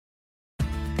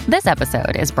This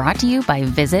episode is brought to you by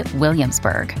Visit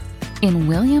Williamsburg. In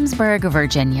Williamsburg,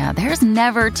 Virginia, there's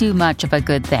never too much of a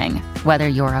good thing. Whether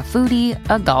you're a foodie,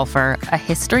 a golfer, a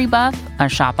history buff, a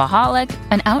shopaholic,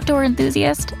 an outdoor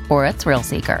enthusiast, or a thrill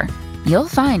seeker, you'll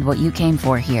find what you came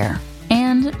for here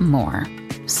and more.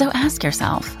 So ask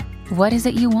yourself, what is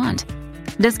it you want?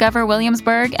 Discover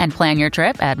Williamsburg and plan your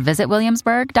trip at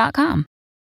visitwilliamsburg.com.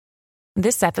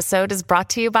 This episode is brought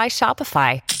to you by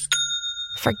Shopify.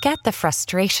 Forget the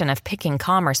frustration of picking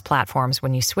commerce platforms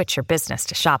when you switch your business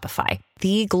to Shopify,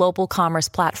 the global commerce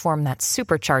platform that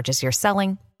supercharges your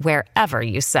selling wherever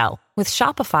you sell. With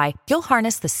Shopify, you'll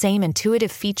harness the same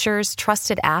intuitive features,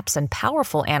 trusted apps, and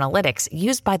powerful analytics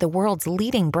used by the world's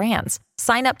leading brands.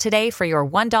 Sign up today for your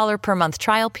 $1 per month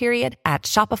trial period at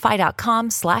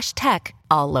shopify.com/tech,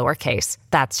 all lowercase.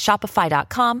 That's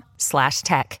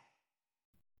shopify.com/tech.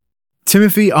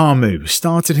 Timothy Armoo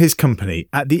started his company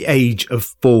at the age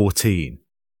of 14.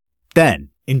 Then,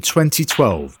 in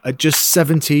 2012, at just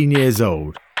 17 years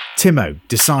old, Timo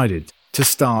decided to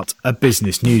start a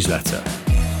business newsletter.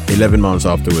 11 months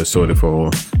afterwards, sold it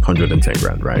for 110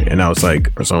 grand, right? And I was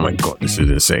like, oh my God, this is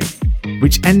insane.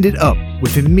 Which ended up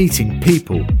with him meeting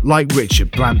people like Richard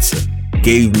Branson.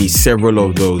 Gave me several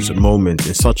of those moments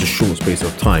in such a short space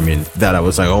of time in that I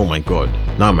was like, oh my God,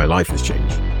 now my life has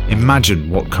changed. Imagine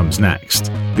what comes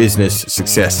next. Business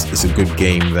success is a good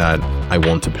game that I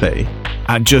want to play.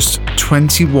 At just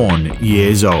 21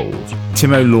 years old,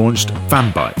 Timo launched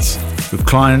Fanbytes with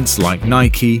clients like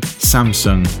Nike,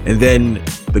 Samsung. And then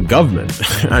the government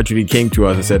actually came to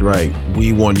us and said, right,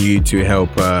 we want you to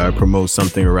help promote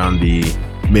something around the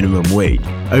minimum wage.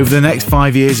 Over the next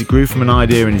 5 years, it grew from an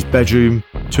idea in his bedroom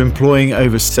to employing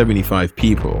over 75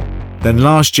 people. Then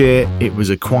last year, it was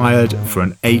acquired for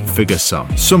an 8-figure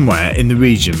sum, somewhere in the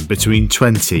region between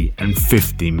 20 and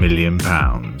 50 million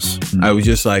pounds. I was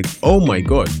just like, oh my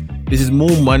God, this is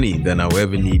more money than I'll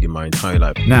ever need in my entire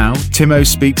life. Now, Timo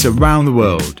speaks around the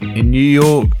world, in New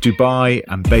York, Dubai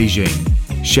and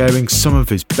Beijing, sharing some of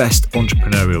his best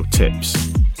entrepreneurial tips.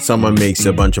 Someone makes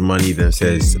a bunch of money then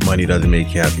says money doesn't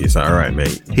make you happy. It's like, all right,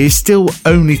 mate. He is still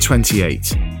only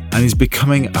 28 and is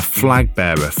becoming a flag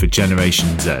bearer for Generation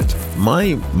Z.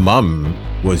 My mum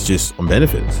was just on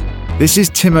benefits. This is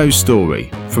Timo's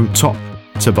story from top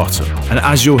to bottom. And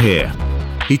as you'll hear,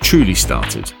 he truly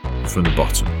started from the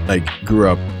bottom. Like, grew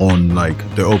up on like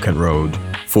the Oak Kent Road,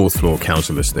 4th floor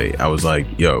council estate. I was like,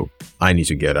 yo, I need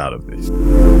to get out of this.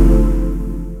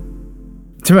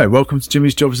 Timo, welcome to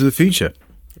Jimmy's Jobs of the Future.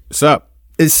 What's up?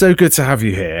 It's so good to have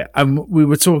you here. And we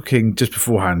were talking just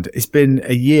beforehand. It's been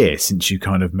a year since you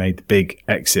kind of made the big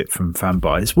exit from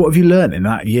Fanbytes. What have you learned in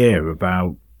that year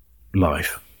about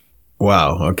life?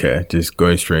 Wow. Okay. Just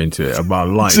going straight into it. About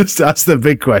life. That's the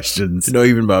big questions. Not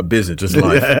even about business, just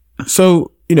life. Yeah.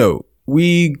 So,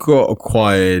 we got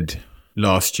acquired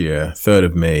last year, 3rd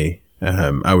of May.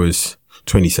 I was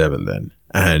 27 then.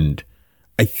 And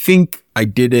I think I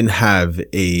didn't have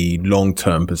a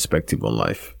long-term perspective on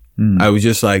life. I was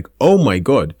just like, oh my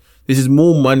God, this is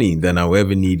more money than I'll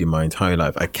ever need in my entire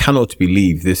life. I cannot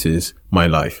believe this is my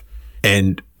life.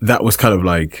 And that was kind of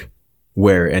like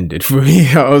where it ended for me.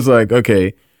 I was like,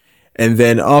 okay. And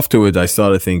then afterwards, I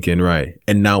started thinking, right,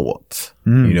 and now what?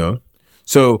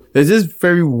 So there's this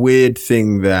very weird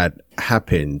thing that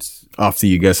happens after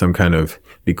you get some kind of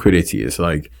liquidity. It's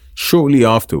like shortly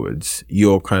afterwards,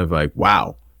 you're kind of like,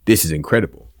 wow, this is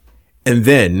incredible. And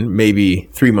then maybe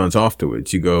 3 months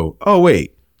afterwards, you go, oh,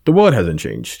 wait, the world hasn't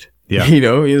changed. Yeah.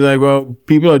 You're like, well,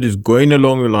 people are just going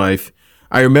along with life.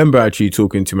 I remember actually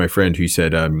talking to my friend who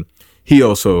said he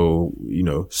also,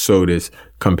 sold his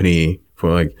company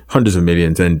for like hundreds of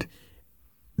millions. And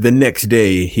the next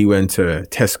day he went to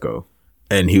Tesco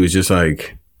and he was just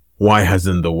like, why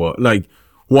hasn't the world, like,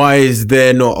 why is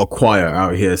there not a choir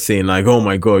out here saying like, oh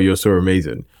my God, you're so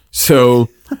amazing? So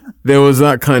there was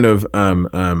that kind of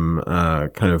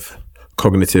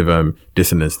cognitive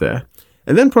dissonance there,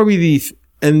 and then probably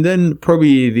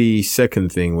the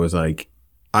second thing was like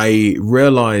I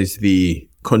realized the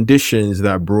conditions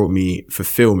that brought me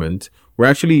fulfillment were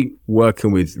actually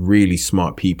working with really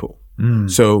smart people.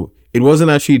 So it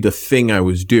wasn't actually the thing I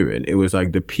was doing; it was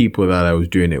like the people that I was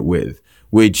doing it with,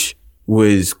 which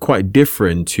was quite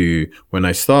different to when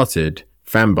I started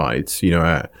Fanbytes,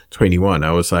 at 21,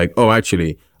 I was like, oh,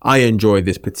 actually, I enjoy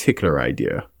this particular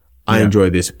idea. I enjoy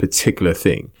this particular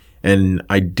thing. And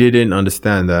I didn't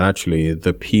understand that actually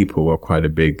the people were quite a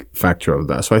big factor of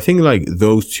that. So I think like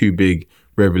those two big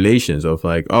revelations of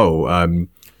like,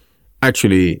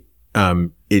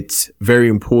 it's very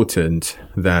important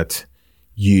that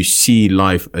you see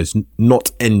life as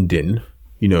not ending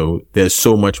there's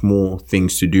so much more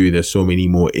things to do. There's so many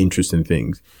more interesting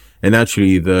things. And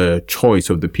actually the choice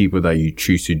of the people that you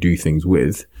choose to do things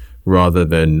with rather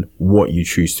than what you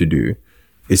choose to do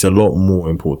is a lot more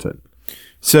important.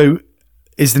 So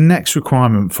is the next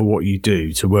requirement for what you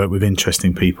do to work with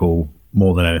interesting people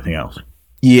more than anything else?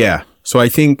 Yeah. So I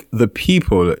think the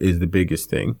people is the biggest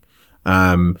thing.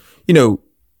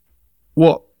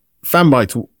 What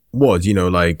Fanbytes was,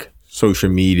 like social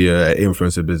media,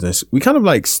 influencer business, we kind of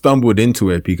like stumbled into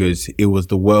it because it was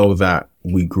the world that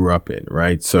we grew up in,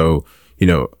 right? So,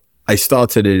 I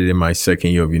started it in my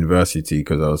second year of university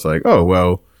because I was like, oh,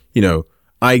 well,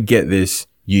 I get this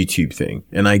YouTube thing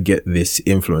and I get this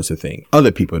influencer thing.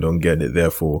 Other people don't get it.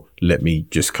 Therefore, let me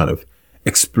just kind of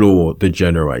explore the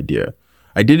general idea.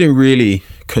 I didn't really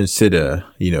consider,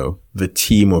 the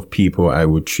team of people I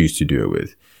would choose to do it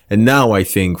with. And now I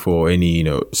think for any,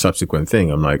 subsequent thing,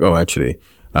 I'm like, oh, actually,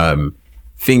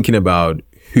 thinking about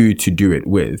who to do it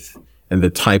with and the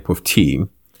type of team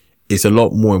is a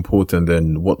lot more important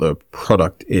than what the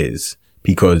product is,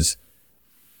 because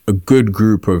a good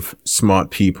group of smart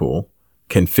people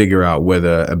can figure out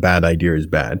whether a bad idea is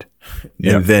bad.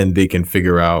 Yep. And then they can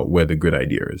figure out where the good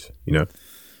idea is,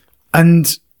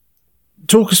 And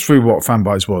talk us through what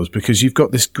Fanbytes was, because you've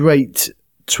got this great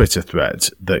Twitter thread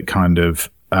that kind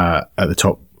of at the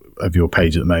top of your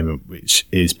page at the moment, which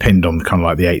is pinned on kind of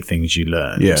like the 8 things you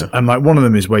learned. Yeah. And like one of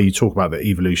them is where you talk about the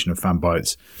evolution of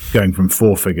Fanbytes going from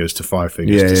 4 figures to 5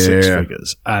 figures to 6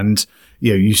 figures. And,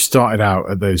 you started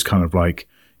out at those kind of like,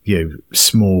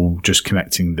 small, just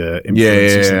connecting the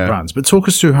influencers and the brands. But talk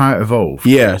us through how it evolved.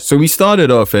 Yeah. So we started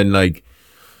off and like,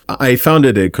 I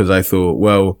founded it because I thought,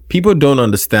 well, people don't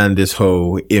understand this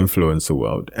whole influencer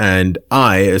world. And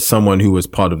I, as someone who was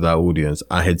part of that audience,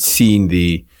 I had seen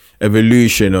the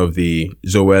evolution of the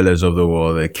Zoellas of the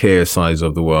world, the KSIs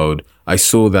of the world. I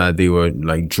saw that they were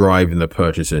like driving the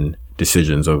purchasing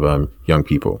decisions of young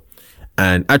people.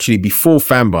 And actually before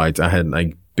Fanbytes, I had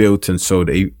like built and sold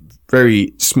a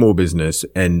very small business,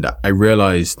 and I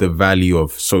realized the value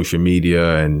of social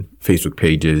media and Facebook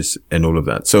pages and all of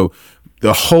that. So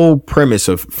the whole premise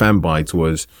of Fanbytes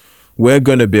was we're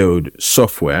going to build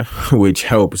software which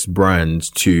helps brands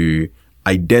to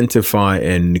identify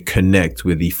and connect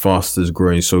with the fastest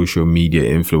growing social media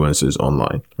influencers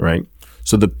online, right?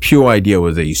 So the pure idea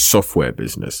was a software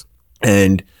business.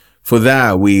 And for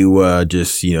that, we were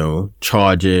just,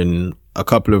 charging a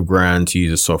couple of grand to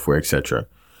use the software, etc.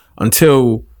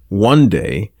 Until one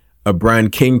day, a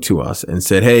brand came to us and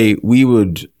said, hey, we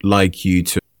would like you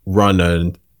to run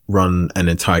an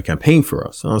entire campaign for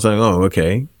us. And I was like, oh,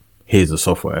 okay, here's the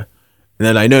software. And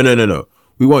they're like, no.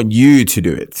 We want you to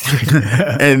do it.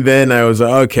 And then I was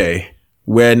like, okay,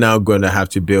 we're now going to have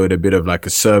to build a bit of like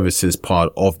a services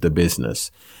part of the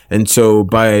business. And so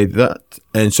by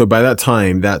that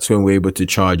time, that's when we're able to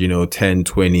charge, 10,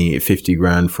 20, 50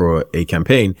 grand for a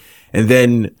campaign. And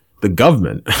then the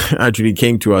government actually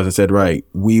came to us and said, right,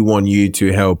 we want you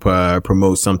to help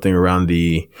promote something around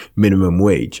the minimum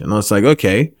wage. And I was like,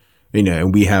 okay,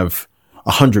 and we have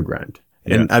 100 grand.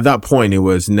 Yeah. And at that point, it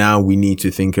was now we need to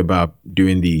think about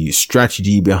doing the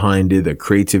strategy behind it, the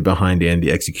creative behind it, and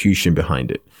the execution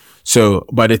behind it. So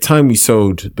by the time we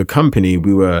sold the company,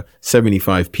 we were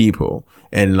 75 people.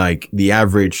 And like the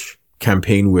average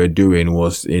campaign we're doing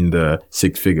was in the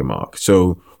 6-figure mark.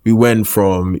 So we went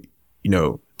from,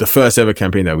 the first ever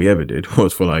campaign that we ever did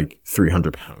was for like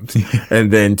 £300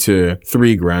 and then to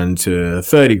 3 grand to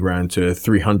 30 grand to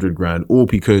 300 grand, all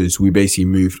because we basically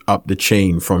moved up the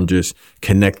chain from just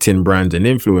connecting brands and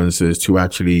influencers to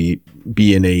actually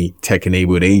being a tech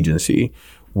enabled agency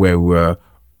where we're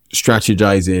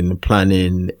strategizing,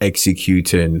 planning,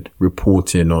 executing,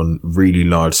 reporting on really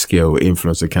large scale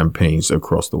influencer campaigns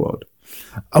across the world.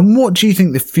 And what do you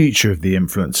think the future of the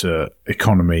influencer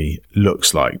economy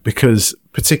looks like? Because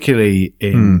particularly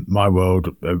in my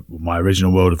world, my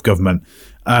original world of government,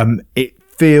 it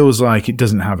feels like it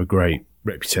doesn't have a great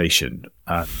reputation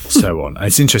and so on. And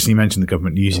it's interesting you mentioned the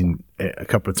government using it a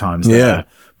couple of times there. Yeah.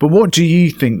 But what do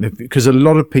you think that, because a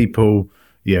lot of people,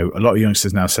 a lot of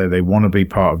youngsters now say they want to be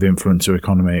part of the influencer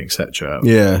economy, etc.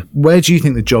 Yeah. Where do you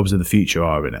think the jobs of the future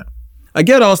are in it? I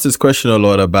get asked this question a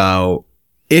lot about,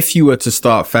 if you were to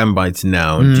start Fanbytes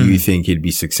now, do you think it'd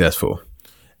be successful?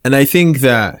 And I think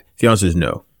that the answer is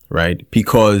no, right?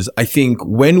 Because I think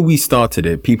when we started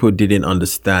it, people didn't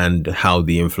understand how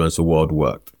the influencer world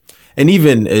worked. And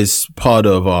even as part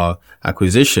of our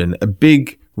acquisition, a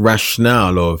big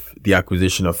rationale of the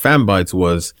acquisition of Fanbytes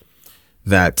was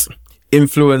that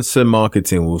influencer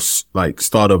marketing will like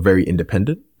start off very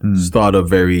independent, start off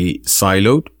very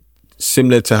siloed,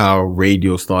 similar to how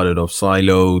radio started off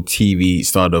silo, TV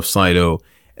started off silo,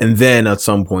 and then at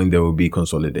some point there will be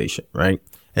consolidation, right?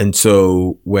 And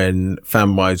so when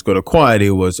Fanbytes got acquired,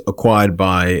 it was acquired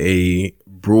by a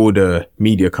broader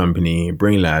media company,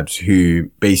 Brain Labs, who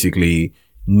basically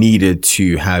needed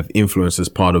to have influence as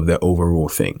part of their overall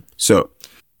thing. So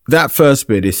that first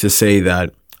bit is to say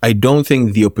that I don't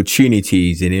think the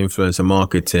opportunities in influencer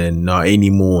marketing are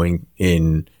anymore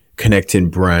in connecting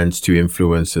brands to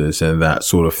influencers and that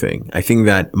sort of thing. I think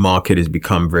that market has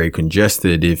become very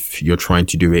congested if you're trying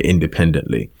to do it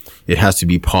independently. It has to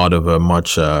be part of a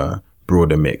much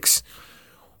broader mix.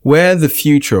 Where the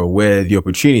future, where the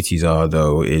opportunities are,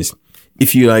 though, is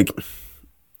if you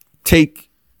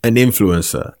take an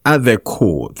influencer at their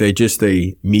core, they're just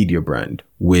a media brand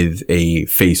with a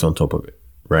face on top of it,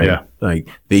 right? Yeah.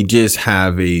 They just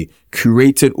have a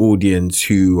curated audience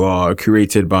who are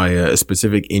curated by a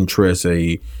specific interest,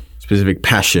 a specific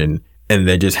passion, and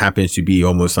there just happens to be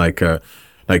almost like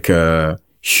a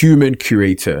human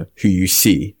curator who you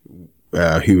see,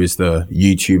 who is the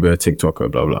YouTuber,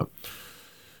 TikToker, blah, blah.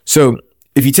 So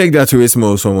if you take that to its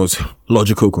most almost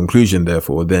logical conclusion,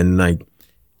 therefore, then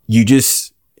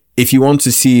if you want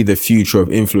to see the future of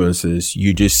influencers,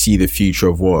 you just see the future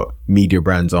of what media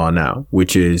brands are now,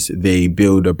 which is they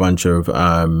build a bunch of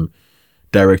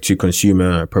direct to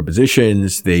consumer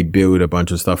propositions. They build a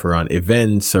bunch of stuff around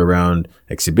events, around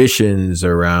exhibitions,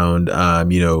 around,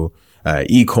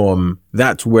 e-com.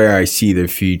 That's where I see the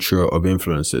future of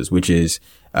influencers, which is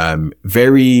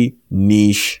very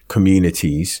niche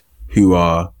communities who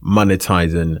are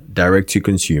monetizing direct to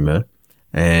consumer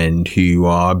and who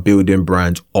are building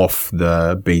brands off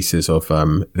the basis of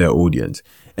their audience.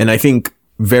 And I think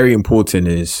very important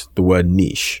is the word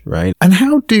niche, right? And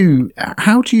how do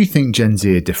you think Gen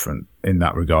Z are different in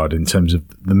that regard in terms of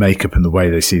the makeup and the way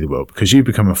they see the world? Because you've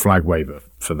become a flag waver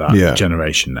for that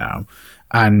generation now.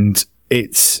 And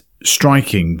it's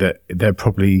striking that it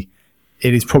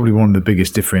is probably one of the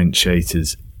biggest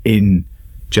differentiators in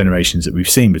generations that we've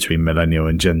seen between millennial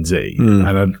and Gen Z. And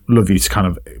I'd love you to kind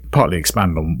of partly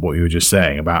expand on what you were just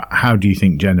saying about how do you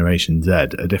think Generation Z are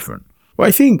different? Well,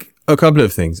 I think a couple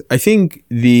of things. I think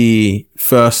the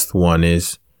first one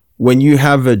is when you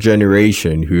have a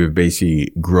generation who have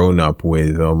basically grown up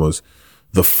with almost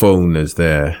the phone as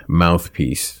their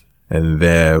mouthpiece and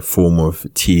their form of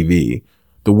TV,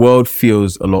 the world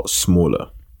feels a lot smaller.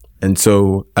 And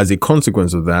so as a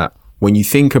consequence of that, when you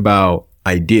think about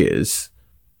ideas,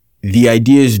 the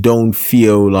ideas don't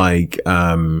feel like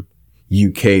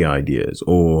UK ideas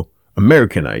or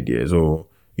American ideas or,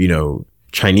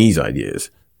 Chinese ideas.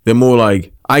 They're more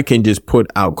like, I can just put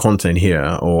out content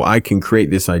here, or I can create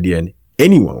this idea and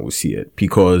anyone will see it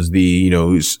because the,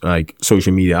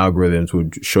 social media algorithms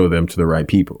would show them to the right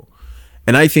people.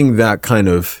 And I think that kind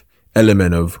of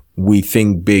element of we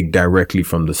think big directly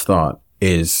from the start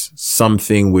is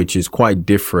something which is quite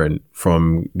different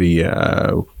from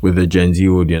with the Gen Z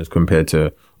audience compared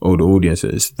to older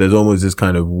audiences. There's almost this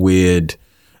kind of weird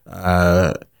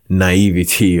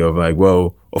naivety of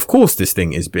of course this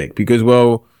thing is big because,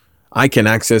 I can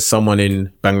access someone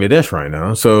in Bangladesh right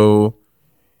now, so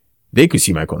they could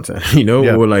see my content,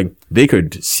 or they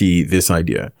could see this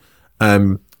idea.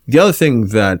 The other thing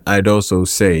that I'd also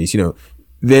say is,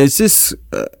 there's this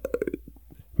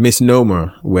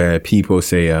misnomer where people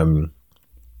say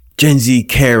Gen Z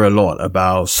care a lot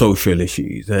about social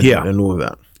issues and all of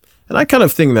that. And I kind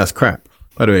of think that's crap.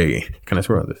 By the way, can I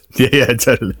swear on this? Yeah,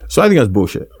 totally. So I think that's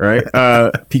bullshit, right?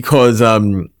 Because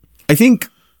I think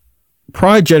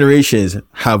prior generations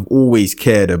have always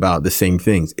cared about the same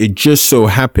things. It just so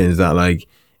happens that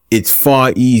it's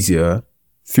far easier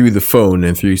through the phone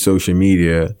and through social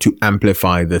media to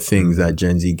amplify the things that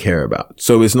Gen Z care about.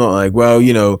 So it's not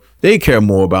they care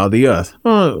more about the earth.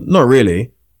 Not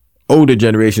really. Older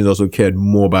generations also cared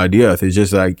more about the earth. It's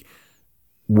just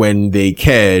when they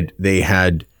cared, they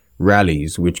had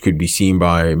rallies, which could be seen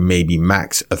by maybe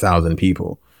max 1,000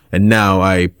 people. And now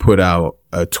I put out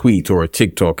a tweet or a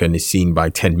TikTok and it's seen by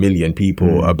 10 million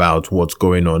people about what's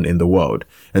going on in the world.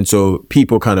 And so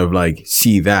people kind of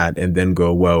see that and then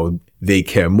go, well, they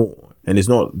care more. And it's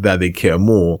not that they care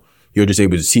more. You're just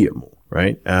able to see it more.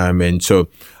 Right. And so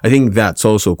I think that's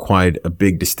also quite a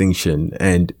big distinction,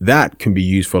 and that can be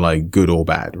used for good or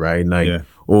bad. Right.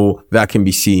 Or that can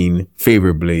be seen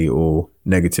favorably or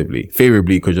negatively.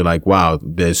 Favorably because you're wow,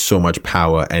 there's so much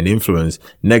power and influence.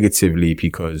 Negatively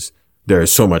because there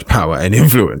is so much power and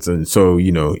influence. And so,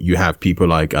 you have people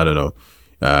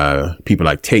people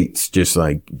like Tate's just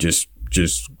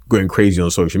going crazy on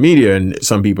social media. And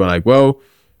some people are well,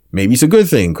 maybe it's a good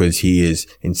thing because he is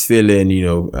instilling,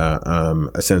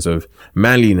 a sense of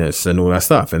manliness and all that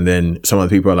stuff. And then some other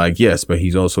people are like, yes, but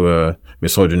he's also a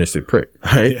misogynistic prick,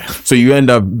 right? Yeah. So you end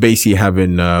up basically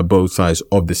having both sides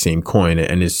of the same coin,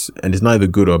 and it's neither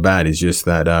good or bad. It's just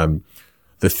that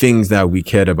the things that we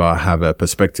cared about have a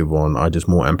perspective on are just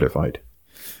more amplified.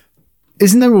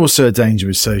 Isn't there also a danger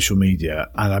with social media?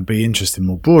 And I'd be interested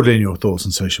more broadly in your thoughts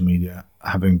on social media,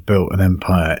 having built an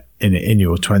empire in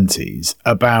your 20s,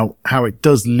 about how it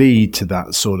does lead to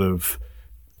that sort of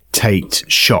Tate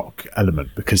shock element,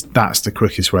 because that's the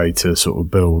quickest way to sort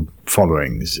of build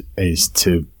followings, is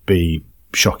to be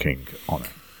shocking on it.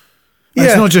 And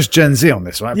it's not just Gen Z on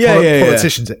this, right?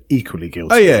 Politicians are equally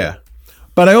guilty. Oh, yeah.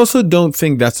 But I also don't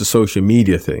think that's a social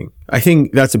media thing. I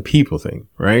think that's a people thing,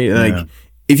 right? Like,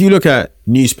 if you look at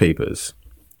newspapers,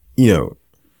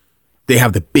 they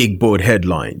have the big board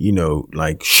headline,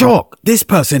 like, shock, this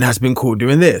person has been caught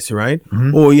doing this, right?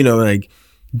 Mm-hmm. Or, like,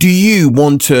 do you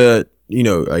want to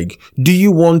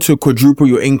quadruple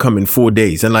your income in 4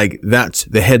 days? And like, that's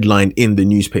the headline in the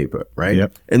newspaper, right?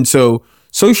 Yep. And so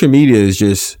social media is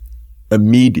just a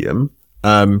medium.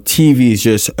 TV is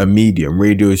just a medium.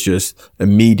 Radio is just a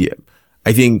medium.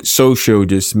 I think social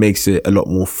just makes it a lot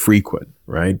more frequent,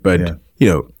 right? But,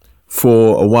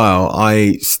 for a while,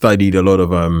 I studied a lot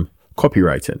of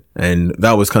copywriting, and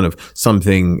that was kind of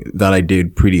something that I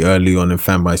did pretty early on in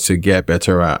FanBytes to get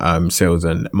better at sales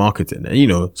and marketing.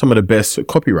 And some of the best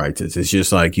copywriters is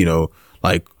just like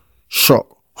like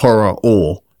shock, horror,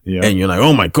 awe, and you're like,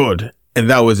 oh my god. And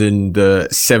that was in the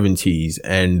 70s,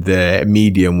 and the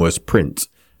medium was print,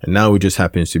 and now it just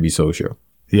happens to be social.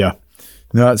 Yeah,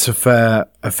 no, that's a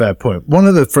fair point. One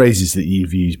of the phrases that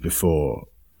you've used before,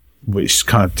 which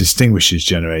kind of distinguishes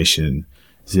Generation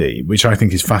Z, which I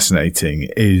think is fascinating,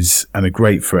 and a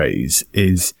great phrase,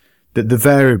 is that the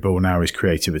variable now is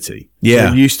creativity. Yeah.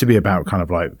 So it used to be about kind of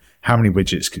like how many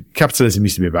widgets, capitalism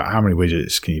used to be about how many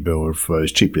widgets can you build for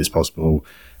as cheaply as possible,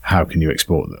 how can you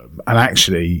export them? And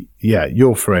actually,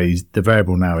 your phrase, the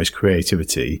variable now is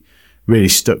creativity, really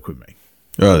stuck with me.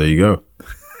 Oh, there you go.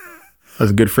 That's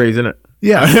a good phrase, isn't it?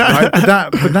 Yeah, right?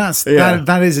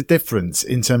 That is a difference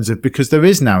in terms of, because there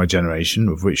is now a generation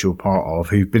of which you're part of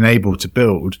who've been able to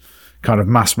build kind of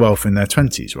mass wealth in their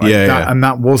 20s, right? And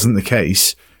that wasn't the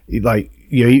case, like,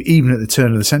 even at the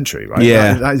turn of the century, right?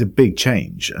 Yeah, that is a big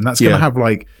change, and that's going to have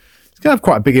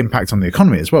quite a big impact on the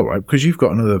economy as well, right? Because you've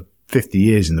got another 50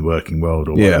 years in the working world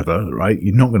or whatever, right?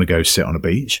 You're not going to go sit on a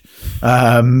beach,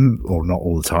 or not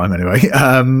all the time anyway.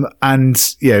 And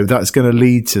that's going to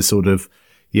lead to sort of,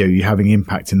 you having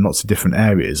impact in lots of different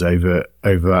areas over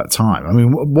that time. I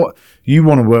mean, what you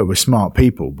want to work with smart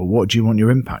people, but what do you want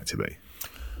your impact to be?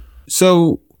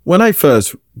 So when I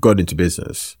first got into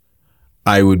business,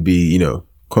 I would be,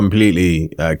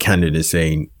 completely candid in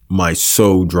saying my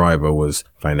sole driver was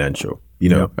financial.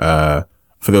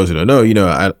 For those who don't know,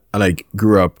 I like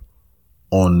grew up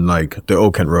on like the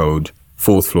Oak Kent Road,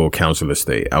 4th floor council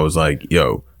estate. I was like,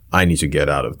 I need to get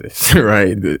out of this,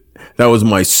 right? That was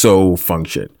my sole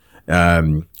function.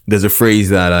 There's a phrase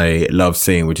that I love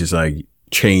saying, which is like,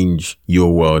 change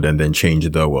your world and then change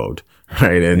the world,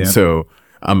 right? And so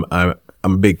I'm a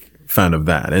big fan of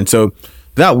that. And so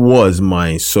that was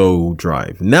my sole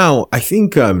drive. Now, I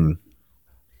think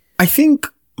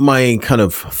my kind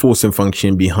of force and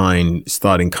function behind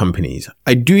starting companies,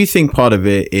 I do think part of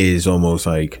it is almost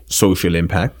like social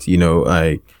impact.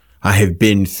 I have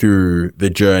been through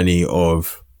the journey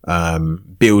of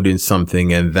building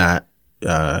something and that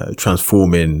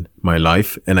transforming my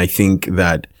life. And I think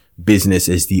that business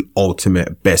is the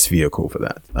ultimate best vehicle for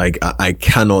that. Like I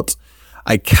cannot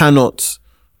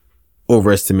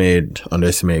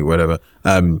underestimate, whatever,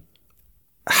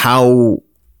 how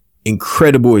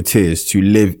incredible it is to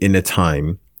live in a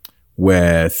time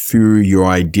where through your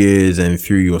ideas and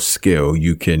through your skill,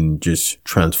 you can just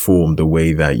transform the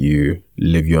way that you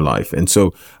live your life. And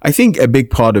so I think a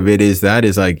big part of it is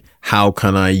like, how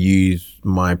can I use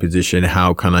my position?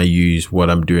 How can I use what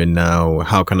I'm doing now?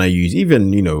 How can I use, even,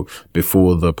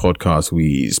 before the podcast,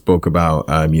 we spoke about,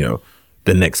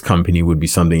 the next company would be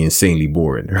something insanely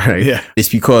boring, right? Yeah. It's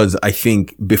because I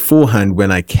think beforehand,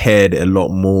 when I cared a lot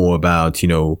more about,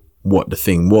 what the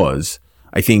thing was,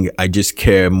 I think I just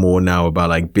care more now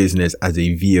about like business as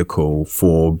a vehicle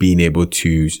for being able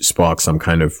to spark some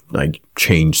kind of like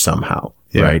change somehow,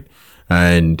 right?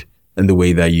 And the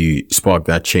way that you spark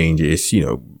that change is,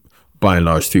 by and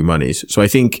large through monies. So I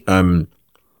think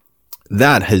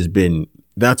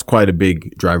that's quite a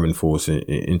big driving force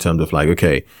in terms of like,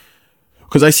 okay,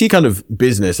 because I see kind of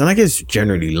business and I guess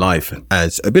generally life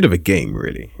as a bit of a game,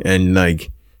 really. And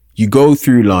like, you go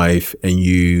through life and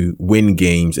you win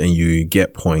games and you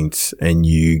get points and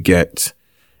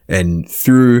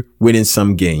through winning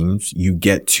some games, you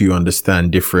get to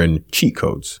understand different cheat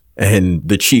codes, and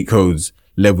the cheat codes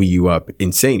level you up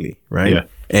insanely, right? Yeah.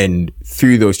 And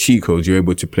through those cheat codes, you're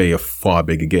able to play a far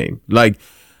bigger game. Like,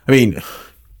 I mean,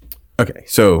 okay,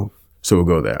 so we'll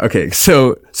go there. Okay,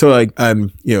 so like,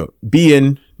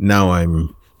 being, now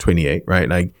I'm 28, right?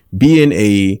 Like, being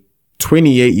a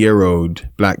 28-year-old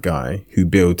black guy who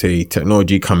built a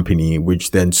technology company,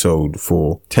 which then sold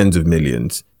for tens of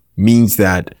millions, means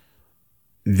that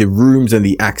the rooms and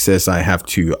the access I have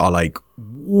to are like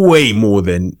way more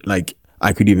than like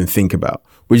I could even think about,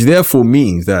 which therefore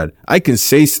means that I can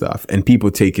say stuff and people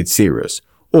take it serious.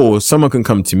 Or someone can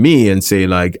come to me and say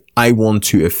like, I want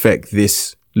to affect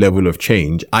this level of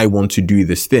change. I want to do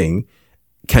this thing.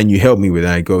 Can you help me with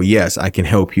that? I go, yes, I can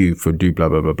help you for do blah,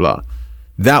 blah, blah, blah.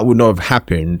 That would not have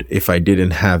happened if I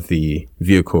didn't have the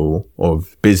vehicle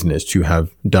of business to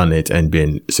have done it and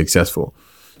been successful.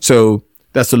 So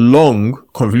that's a long,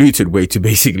 convoluted way to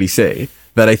basically say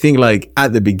that I think like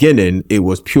at the beginning, it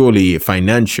was purely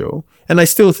financial. And I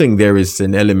still think there is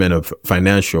an element of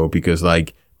financial because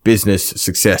like business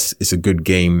success is a good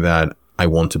game that I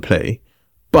want to play.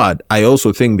 But I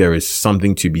also think there is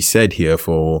something to be said here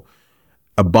for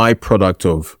a byproduct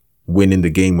of winning the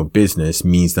game of business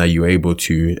means that you're able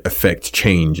to affect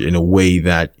change in a way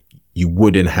that you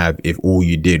wouldn't have if all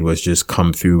you did was just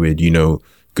come through with,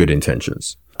 good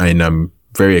intentions. And I'm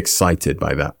very excited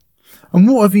by that. And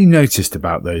what have you noticed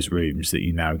about those rooms that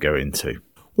you now go into?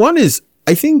 One is,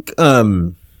 I think,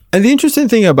 and the interesting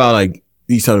thing about like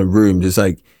these kind of rooms is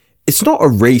like, it's not a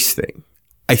race thing.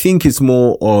 I think it's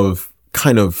more of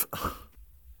kind of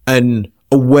an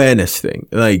awareness thing.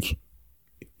 Like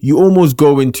you almost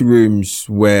go into rooms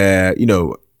where,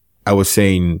 I was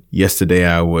saying yesterday,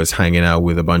 I was hanging out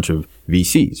with a bunch of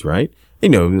VCs, right?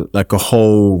 Like a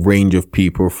whole range of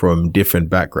people from different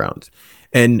backgrounds.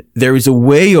 And there is a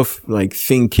way of like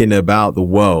thinking about the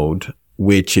world,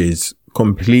 which is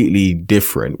completely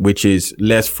different, which is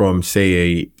less from say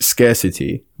a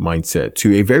scarcity mindset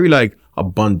to a very like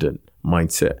abundant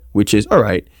mindset, which is, all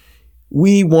right,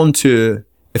 we want to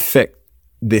affect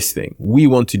this thing. We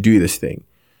want to do this thing.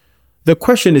 The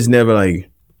question is never like,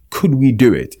 could we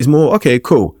do it? It's more, okay,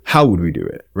 cool. How would we do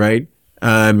it? Right.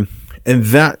 And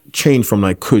that change from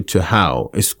like could to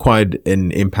how is quite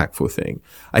an impactful thing.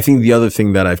 I think the other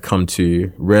thing that I've come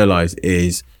to realize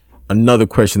is another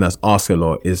question that's asked a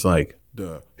lot is like,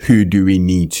 who do we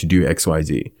need to do X, Y,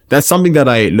 Z? That's something that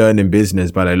I learned in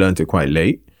business, but I learned it quite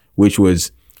late, which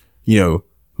was,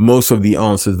 most of the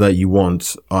answers that you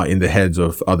want are in the heads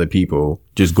of other people.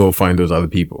 Just go find those other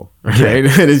people. Okay.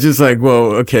 And it's just like,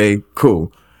 well, okay,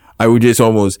 cool. I would just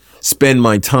almost spend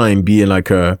my time being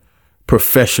like a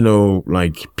professional,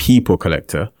 like people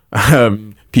collector.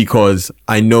 Because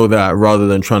I know that rather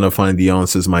than trying to find the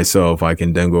answers myself, I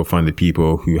can then go find the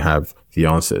people who have the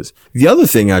answers. The other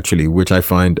thing actually, which I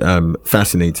find,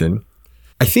 fascinating,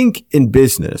 I think in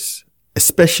business,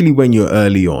 especially when you're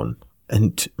early on,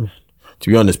 and to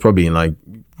be honest, probably in like,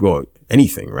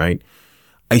 anything, right?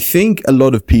 I think a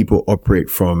lot of people operate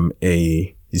from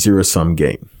a zero-sum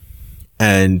game.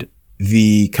 And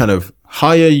the kind of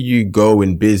higher you go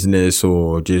in business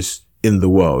or just in the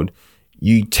world,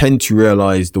 you tend to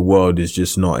realize the world is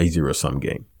just not a zero-sum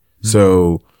game. Mm-hmm.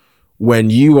 So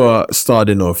when you are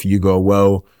starting off, you go,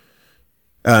 well,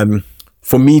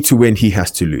 for me to win, he has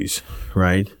to lose,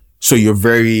 right? So you're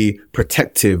very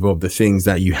protective of the things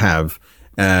that you have,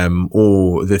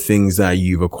 or the things that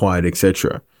you've acquired,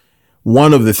 etc.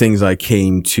 One of the things I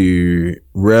came to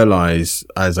realize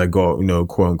as I got,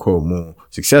 quote unquote, more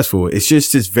successful, it's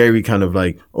just this very kind of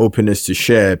like openness to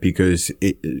share because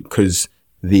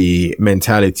the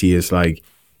mentality is like,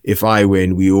 if I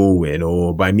win, we all win,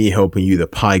 or by me helping you, the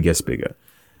pie gets bigger.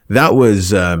 That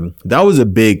was a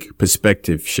big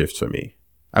perspective shift for me.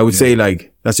 I would say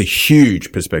like, that's a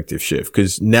huge perspective shift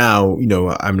because now,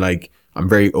 I'm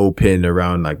very open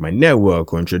around like my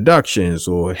network or introductions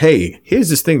or, hey, here's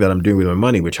this thing that I'm doing with my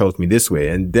money, which helps me this way.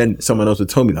 And then someone else would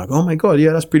tell me like, oh my God,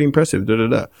 yeah, that's pretty impressive.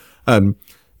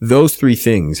 Those three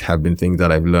things have been things that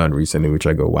I've learned recently, which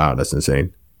I go, wow, that's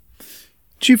insane.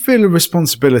 Do you feel a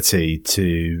responsibility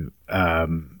to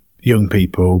young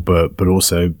people, but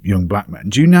also young black men?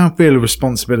 Do you now feel a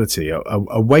responsibility,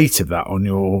 a weight of that on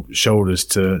your shoulders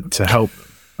to help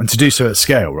and to do so at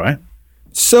scale, right?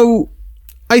 So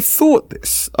I thought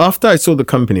this after I saw the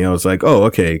company. I was like, oh,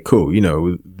 okay, cool.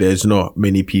 There's not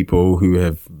many people who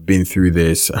have been through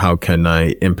this. How can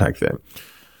I impact them?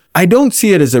 I don't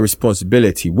see it as a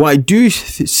responsibility. What I do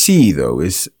see though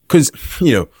is because,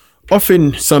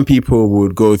 often some people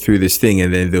would go through this thing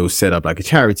and then they'll set up like a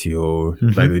charity or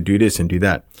like they do this and do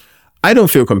that. I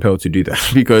don't feel compelled to do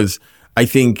that because I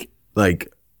think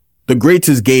like the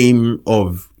greatest game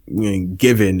of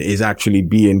giving is actually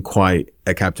being quite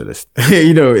a capitalist.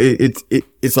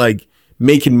 It's like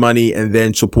making money and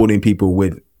then supporting people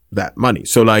with that money.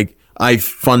 So like I've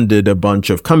funded a bunch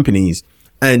of companies,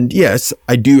 and yes,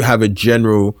 I do have a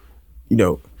general,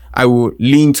 I will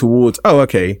lean towards,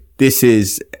 this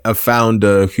is a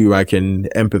founder who I can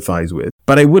empathize with.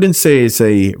 But I wouldn't say it's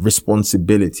a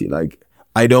responsibility. Like,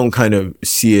 I don't kind of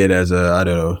see it as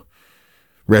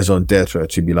raison d'etre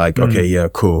to be like, okay, yeah,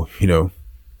 cool.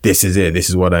 This is it. This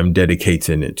is what I'm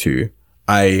dedicating it to.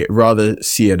 I rather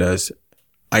see it as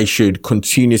I should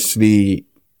continuously,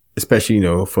 especially,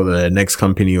 for the next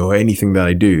company or anything that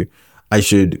I do, I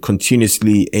should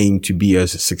continuously aim to be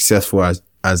as successful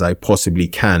as I possibly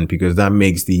can, because that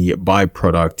makes the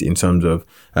byproduct in terms of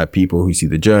people who see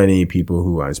the journey, people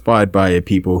who are inspired by it,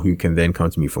 people who can then come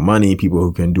to me for money, people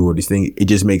who can do all these things. It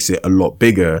just makes it a lot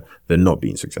bigger than not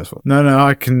being successful. No,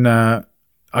 I can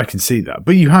see that.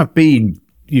 But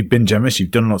you've been generous.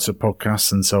 You've done lots of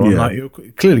podcasts and so on. Like, you're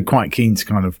clearly quite keen to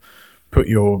kind of put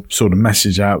your sort of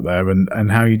message out there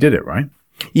and how you did it, right?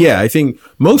 Yeah, I think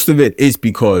most of it is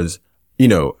because,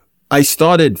 I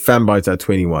started Fanbytes at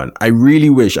 21. I really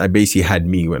wish I basically had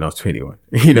me when I was 21,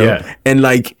 And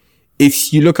like,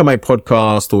 if you look at my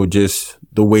podcast or just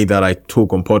the way that I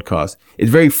talk on podcasts,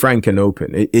 it's very frank and open.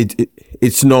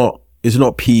 It's not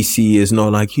PC. It's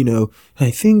not like,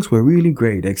 hey, things were really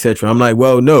great, etc. I'm like,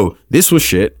 well, no, this was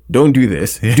shit. Don't do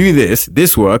this. Do this.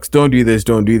 This works. Don't do this.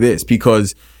 Don't do this.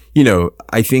 Because,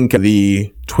 I think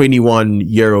the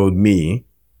 21-year-old me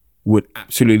would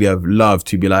absolutely have loved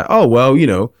to be like, oh, well,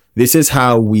 this is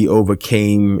how we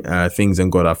overcame things and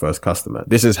got our first customer.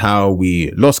 This is how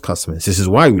we lost customers. This is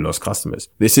why we lost customers.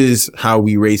 This is how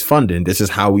we raise funding. This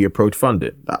is how we approach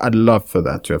funding. I'd love for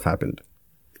that to have happened.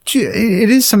 It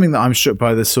is something that I'm struck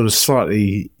by, the sort of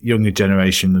slightly younger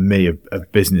generation than me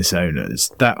of business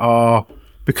owners that are,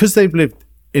 because they've lived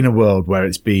in a world where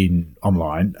it's been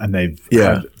online and they've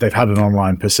had an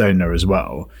online persona as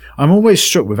well. I'm always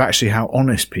struck with actually how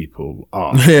honest people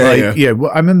are.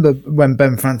 Well, I remember when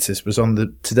Ben Francis was on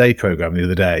the Today program the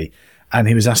other day, and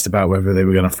he was asked about whether they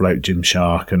were going to float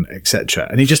Gymshark and etc.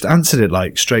 And he just answered it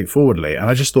like straightforwardly. And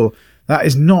I just thought, that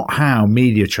is not how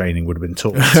media training would have been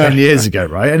taught 10 years ago,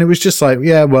 right? And it was just like,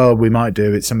 yeah, well, we might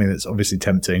do. It's something that's obviously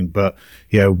tempting, but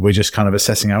we're just kind of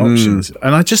assessing our options.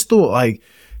 And I just thought like,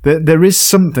 there is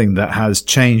something that has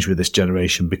changed with this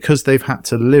generation because they've had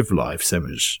to live life so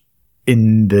much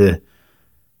in the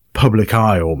public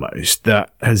eye almost,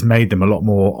 that has made them a lot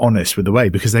more honest with the way,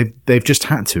 because they've just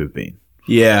had to have been.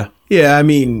 Yeah. I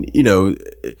mean,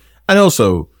 and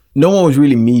also no one was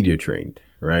really media trained,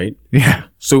 right? Yeah.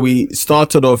 So we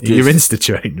started off just... You're Insta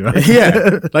trained, right?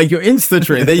 Yeah. Like you're Insta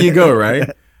trained. There you go, right?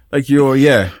 Like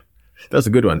that's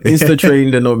a good one. Insta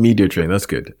trained and not media trained. That's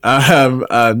good.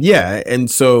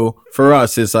 And so for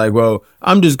us, it's like, well,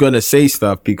 I'm just going to say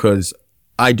stuff because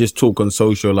I just talk on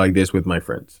social like this with my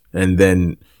friends. And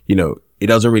then, it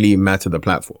doesn't really matter the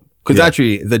platform. Because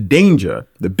actually the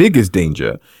biggest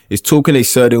danger is talking a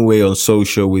certain way on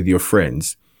social with your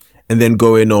friends and then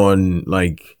going on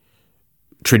like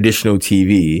traditional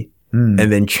TV and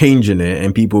then changing it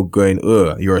and people going,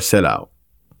 you're a sellout.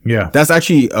 Yeah. That's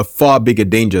actually a far bigger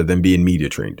danger than being media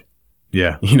trained.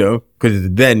 Yeah. Because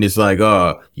then it's like,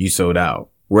 you sold out.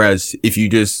 Whereas if you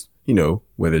just,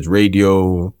 whether it's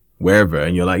radio, wherever,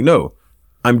 and you're like, no,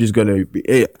 I'm just going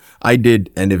to, I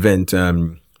did an event.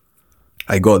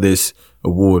 I got this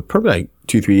award probably like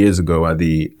 2-3 years ago at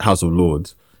the House of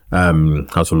Lords.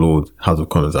 House of Lords, House of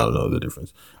Commons, I don't know the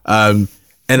difference. And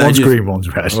one's green,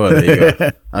 one's red. Well, there you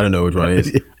go. I don't know which one it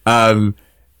is. And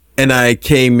I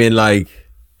came in like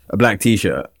a black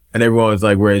t-shirt and everyone was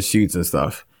like wearing suits and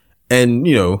stuff. And,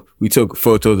 we took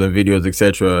photos and videos,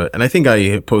 etc. And I think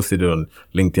I posted it on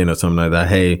LinkedIn or something like that.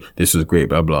 Hey, this was great,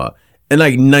 blah, blah. And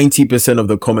like 90% of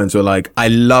the comments were like, I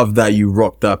love that you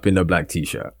rocked up in a black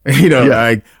t-shirt.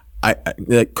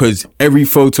 Cause every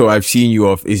photo I've seen you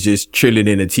of is just chilling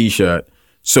in a t-shirt.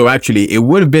 So actually it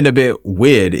would have been a bit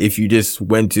weird if you just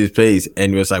went to this place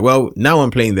and was like, well, now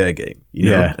I'm playing their game,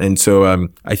 Yeah. And so,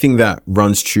 I think that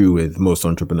runs true with most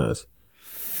entrepreneurs.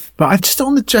 But I just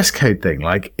on the dress code thing,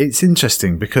 like it's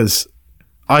interesting because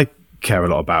I care a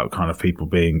lot about kind of people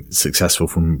being successful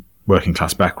from working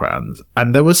class backgrounds.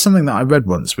 And there was something that I read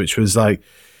once, which was like,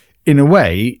 in a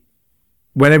way,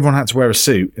 when everyone had to wear a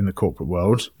suit in the corporate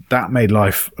world, that made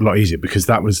life a lot easier because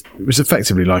it was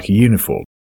effectively like a uniform.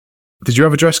 Did you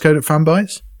have a dress code at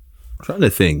Fanbytes? I'm trying to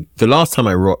think. The last time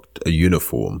I rocked a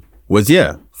uniform was,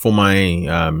 for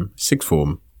my sixth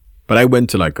form. But I went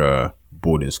to like a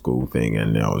boarding school thing,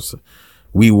 and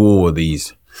we wore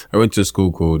these. I went to a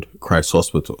school called Christ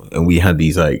Hospital, and we had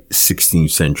these like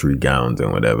 16th century gowns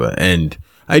and whatever. And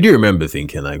I do remember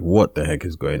thinking like, what the heck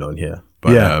is going on here?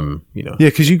 But,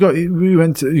 because you got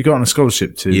on a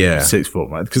scholarship to sixth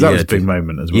form, right? Because that was a big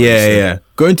moment as well. Yeah.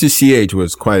 Going to CH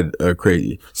was quite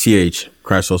crazy. CH,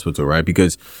 Christ Hospital, right?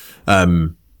 Because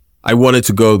I wanted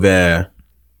to go there.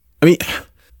 I mean,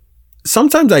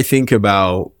 sometimes I think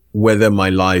about whether my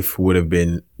life would have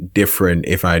been different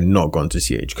if I had not gone to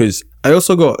CH. Because I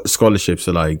also got scholarships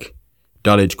to like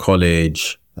Dulwich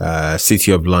College,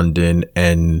 City of London,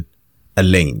 and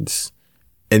Elaine's.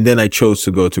 And then I chose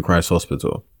to go to Christ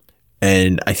Hospital.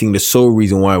 And I think the sole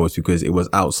reason why was because it was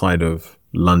outside of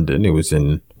London. It was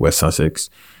in West Sussex.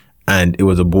 And it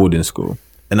was a boarding school.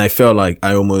 And I felt like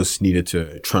I almost needed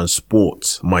to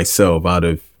transport myself out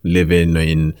of living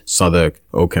in Southwark,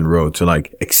 Oaken Road to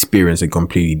like experience a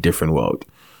completely different world.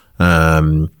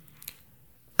 And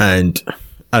I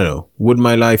don't know, would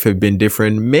my life have been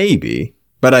different? Maybe.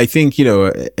 But I think,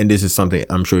 and this is something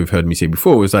I'm sure you've heard me say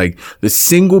before, was like the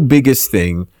single biggest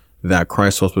thing that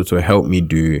Christ Hospital helped me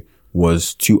do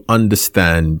was to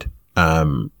understand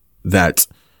that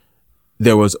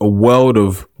there was a world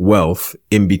of wealth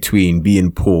in between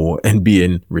being poor and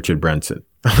being Richard Branson.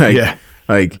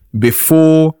 Like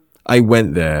before I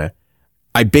went there,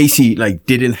 I basically like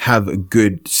didn't have a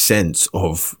good sense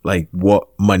of like what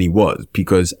money was,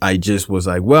 because I just was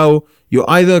like, well, you're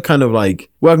either kind of like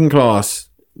working class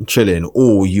chilling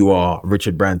or you are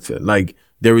Richard Branson. Like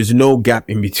there is no gap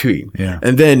in between. Yeah.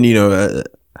 And then, I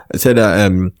said,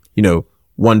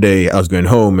 one day I was going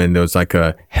home and there was like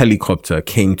a helicopter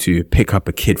came to pick up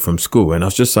a kid from school. And I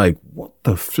was just like, what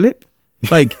the flip?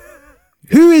 Like,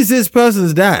 who is this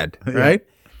person's dad? Right.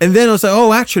 And then I was like,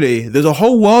 oh, actually, there's a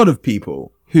whole world of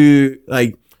people who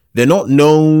like, they're not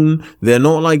known. They're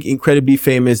not like incredibly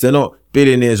famous. They're not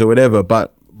billionaires or whatever,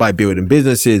 but by building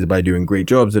businesses, by doing great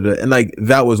jobs. And like,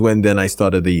 that was when then I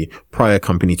started the prior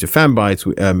company to Fanbytes,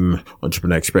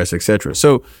 Entrepreneur Express, etc.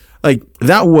 So like,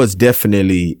 that was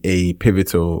definitely a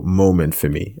pivotal moment for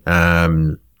me.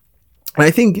 And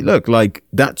I think, look, like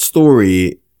that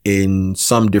story in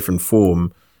some different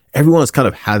form, everyone's kind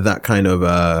of had that kind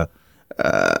of,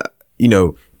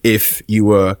 if you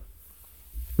were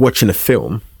watching a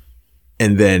film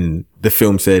and then the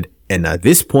film said, and at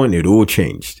this point it all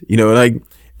changed, like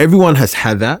everyone has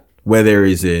had that, whether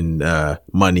it's in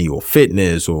money or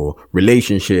fitness or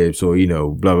relationships or,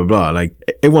 blah, blah, blah. Like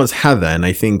everyone's had that. And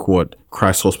I think what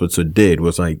Christ Hospital did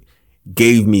was like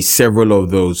gave me several of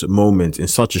those moments in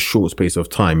such a short space of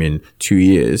time in 2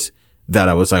 years that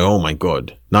I was like, oh my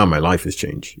God, now my life has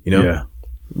changed, Yeah.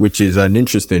 Which is an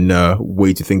interesting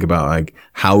way to think about like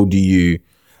how do you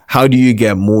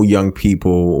get more young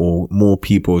people or more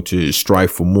people to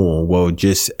strive for more? Well,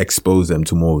 just expose them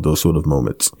to more of those sort of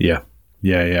moments. Yeah.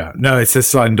 No, it's a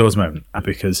sliding doors moment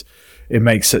because it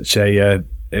makes such a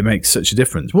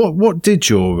difference. What did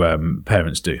your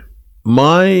parents do?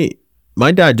 My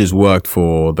dad just worked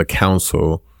for the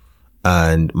council,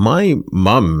 and my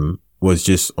mum was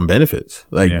just on benefits.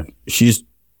 Like she just,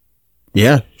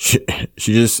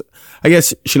 I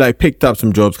guess she like picked up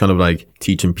some jobs kind of like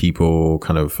teaching people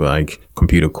kind of like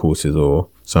computer courses or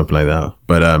something like that.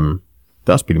 But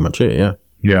that's pretty much it. Yeah.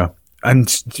 Yeah.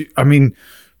 And I mean,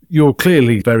 you're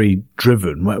clearly very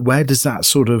driven. Where does that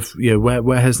sort of,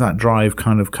 where has that drive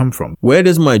kind of come from? Where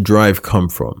does my drive come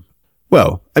from?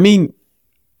 Well, I mean,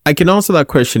 I can answer that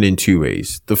question in two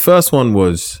ways. The first one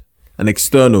was an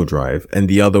external drive and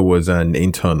the other was an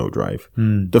internal drive.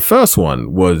 The first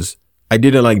one was I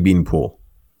didn't like being poor.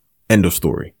 End of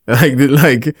story.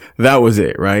 Like that was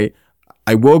it, right?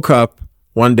 I woke up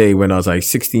one day when I was like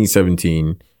 16,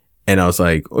 17 and I was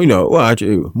like,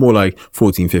 actually more like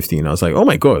 14, 15. I was like, oh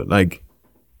my God, like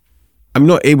I'm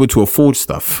not able to afford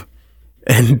stuff.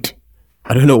 And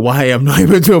I don't know why I'm not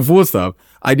able to afford stuff.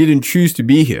 I didn't choose to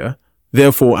be here.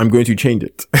 Therefore, I'm going to change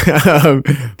it.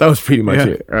 That was pretty much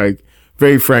it. Right?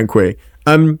 Very frank way.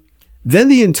 Then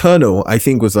the internal, I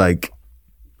think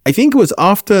it was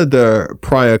after the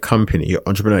prior company,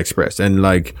 Entrepreneur Express. And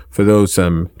like, for those,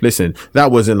 listen,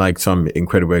 that wasn't like some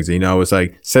incredible exit. I was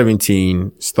like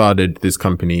 17, started this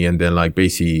company, and then like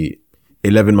basically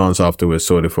 11 months afterwards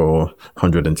sold it for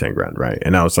 110 grand, right?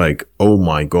 And I was like, oh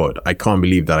my God, I can't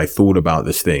believe that I thought about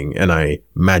this thing and I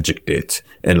magicked it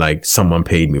and like someone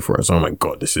paid me for it. So, oh my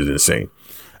God, this is insane.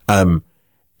 And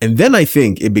then I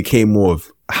think it became more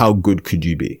of how good could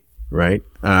you be, right?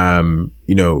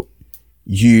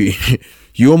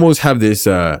 You almost have this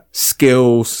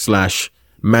skill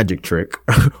 / magic trick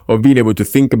of being able to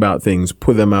think about things,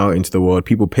 put them out into the world,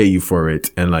 people pay you for it,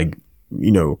 and like,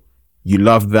 you know, you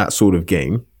love that sort of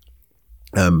game,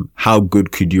 how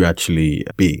good could you actually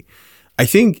be? I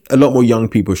think a lot more young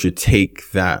people should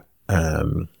take that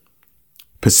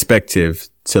perspective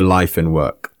to life and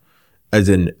work. As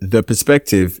in, the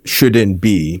perspective shouldn't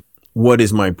be, what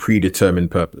is my predetermined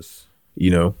purpose?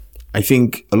 You know, I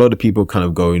think a lot of people kind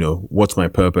of go, you know, what's my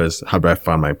purpose? How do I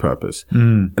find my purpose?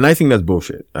 And I think that's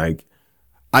bullshit. Like,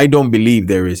 I don't believe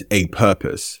there is a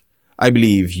purpose. I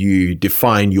believe you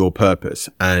define your purpose.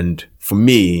 And for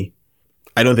me,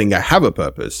 I don't think I have a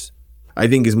purpose. I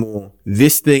think it's more,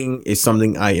 this thing is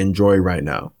something I enjoy right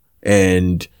now.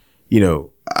 And, you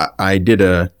know, I did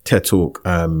a TED talk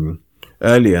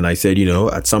earlier, and I said, you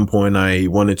know, at some point I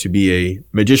wanted to be a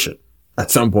magician. At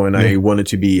some point, I wanted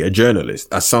to be a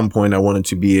journalist. At some point, I wanted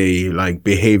to be a like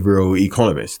behavioral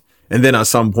economist. And then at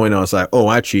some point, I was like,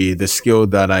 oh, actually, the skill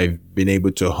that I've been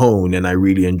able to hone and I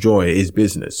really enjoy is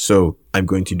business. So I'm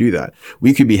going to do that.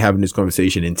 We could be having this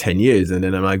conversation in 10 years. And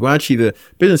then I'm like, well, actually, the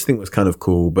business thing was kind of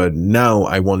cool, but now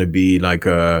I want to be like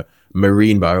a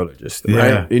marine biologist,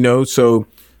 right? You know, so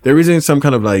there isn't some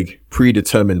kind of like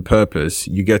predetermined purpose.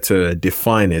 You get to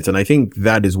define it. And I think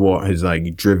that is what has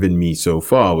like driven me so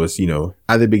far was, you know,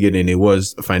 at the beginning it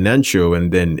was financial,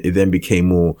 and then it then became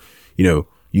more, you know,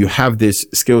 you have this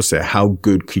skill set. How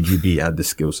good could you be at the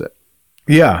skill set?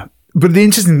 Yeah. But the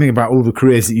interesting thing about all the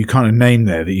careers that you kind of named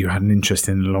there that you had an interest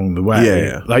in along the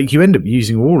way, like you end up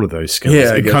using all of those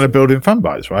skills and kind of building fun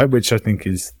bites, right? Which I think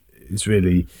is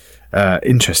really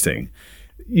interesting.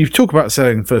 You talk about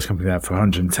selling the first company there for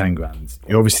 110 grand.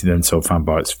 You obviously then sold fan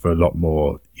bites for a lot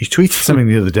more. You tweeted something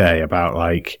the other day about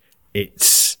like,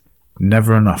 it's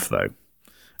never enough though.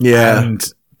 Yeah. And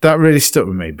that really stuck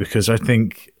with me because I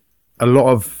think a lot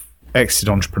of exited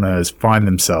entrepreneurs find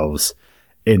themselves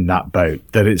in that boat,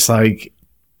 that it's like,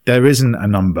 there isn't a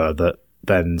number that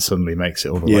then suddenly makes it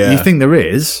all the way. You think there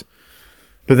is,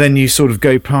 but then you sort of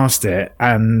go past it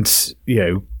and, you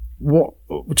know, what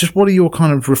are your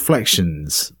kind of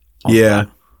reflections on that?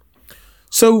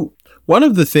 So one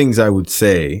of the things I would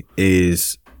say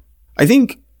is, I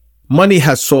think money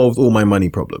has solved all my money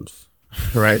problems.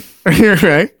 Right.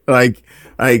 Right. Like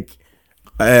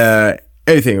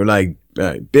everything, like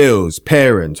bills,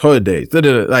 parents, holidays,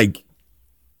 like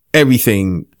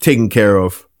everything taken care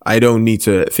of. I don't need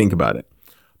to think about it.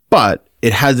 But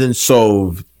it hasn't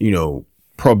solved, you know,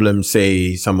 problems,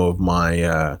 say some of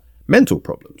my mental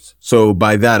problems. So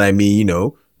by that, I mean, you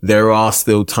know, there are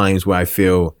still times where I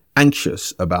feel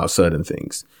anxious about certain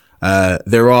things.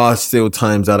 There are still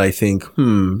times that I think,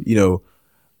 you know,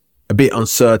 a bit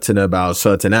uncertain about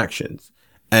certain actions.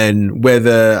 And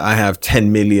whether I have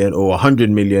 10 million or 100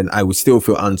 million, I would still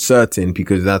feel uncertain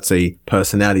because that's a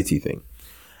personality thing.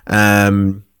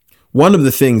 One of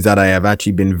the things that I have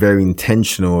actually been very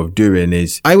intentional of doing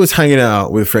is, I was hanging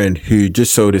out with a friend who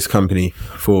just sold his company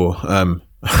for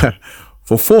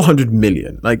 400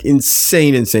 million, like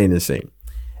insane.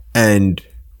 And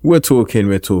we're talking.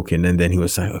 And then he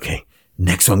was like, okay,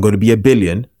 next one going to be $1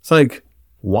 billion. It's like,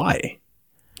 why?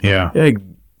 Yeah. Like,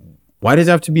 why does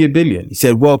it have to be $1 billion? He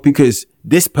said, well, because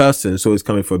this person saw it's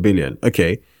coming for $1 billion.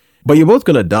 Okay. But you're both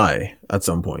going to die at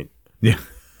some point. Yeah.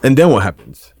 And then what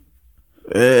happens?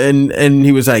 And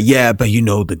he was like, yeah, but you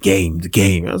know, the game.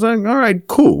 I was like, all right,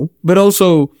 cool. But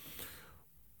also,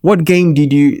 what game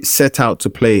did you set out to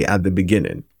play at the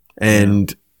beginning?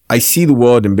 And I see the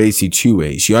world in basically two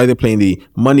ways. You're either playing the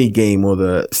money game or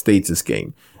the status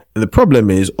game. And the problem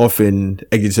is, often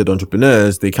exited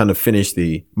entrepreneurs, they kind of finish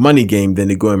the money game, then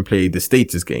they go and play the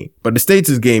status game. But the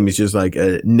status game is just like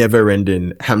a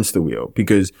never-ending hamster wheel,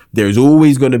 because there's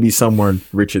always going to be someone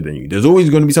richer than you. There's always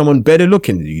going to be someone better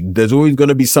looking than you. There's always going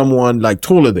to be someone like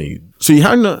taller than you. So you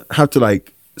have to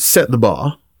like set the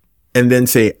bar and then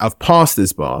say, I've passed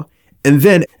this bar. And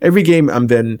then every game I'm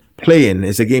then playing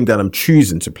is a game that I'm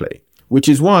choosing to play, which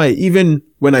is why even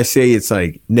when I say it's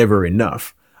like never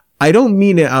enough, I don't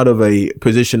mean it out of a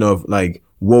position of like,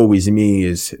 woe is me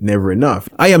is never enough.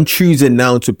 I am choosing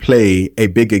now to play a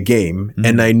bigger game.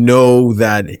 And I know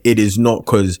that it is not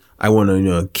because I want to, you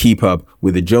know, keep up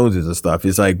with the Joneses and stuff.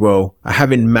 It's like, well, I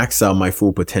haven't maxed out my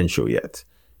full potential yet,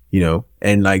 you know,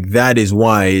 and like, that is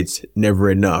why it's never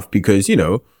enough, because, you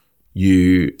know,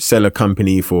 you sell a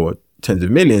company for tens of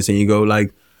millions and you go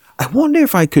like, I wonder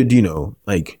if I could, you know,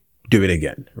 like, do it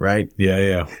again, right?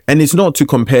 Yeah. And it's not to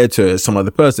compare to some other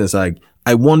person. It's like,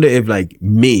 I wonder if like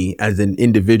me as an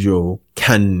individual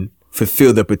can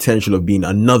fulfill the potential of being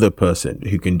another person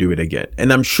who can do it again.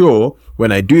 And I'm sure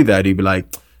when I do that, he'd be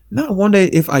like, no, I wonder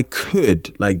if I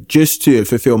could, like, just to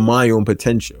fulfill my own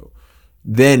potential,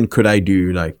 then could I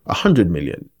do like 100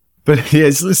 million? But yeah,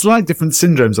 it's like different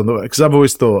syndromes on the way. Because I've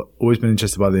always been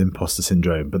interested by the imposter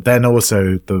syndrome, but then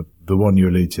also the one you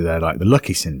allude to there, like the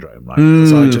lucky syndrome. Like,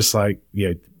 was I just like,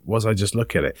 was I just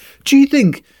lucky at it? Do you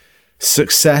think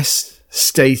success,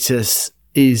 status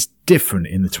is different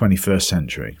in the 21st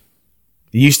century?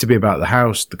 It used to be about the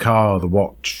house, the car, the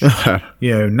watch.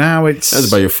 Now it's... That's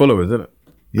about your followers, isn't it?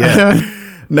 Yeah.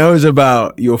 Now it's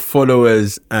about your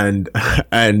followers and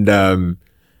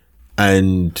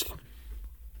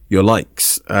your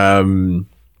likes. Well,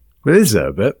 it is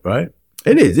a bit, right?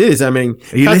 It is. I mean,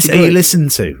 are you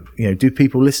listened to? Do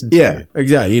people listen to you? Yeah,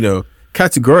 exactly.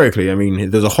 Categorically, I mean,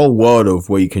 there's a whole world of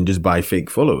where you can just buy fake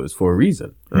followers for a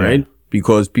reason, right? Yeah.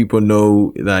 Because people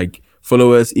know like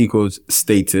followers equals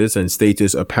status, and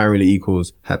status apparently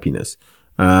equals happiness.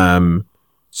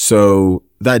 So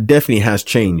that definitely has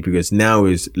changed, because now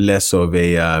is less of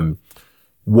a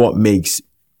what makes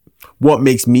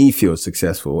me feel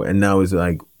successful, and now is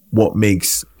like what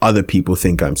makes other people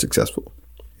think I'm successful.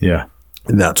 Yeah.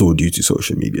 And that's all due to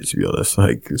social media, to be honest.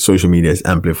 Like, social media has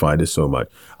amplified this so much.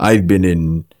 I've been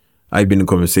in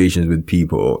conversations with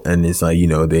people, and it's like,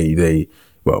 they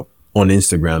on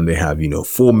Instagram, they have,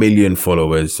 4 million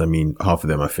followers. I mean, half of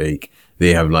them are fake.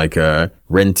 They have like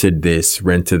rented this,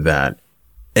 rented that.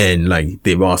 And like,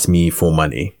 they've asked me for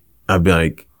money. I'd be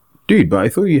like, dude, but I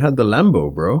thought you had the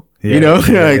Lambo, bro.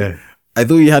 Yeah, I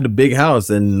thought you had a big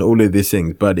house and all of these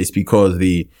things. But it's because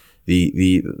the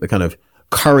kind of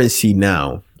currency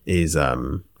now is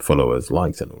followers,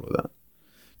 likes, and all of that.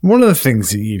 One of the things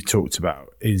that you've talked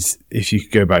about is, if you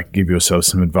could go back and give yourself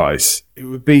some advice, it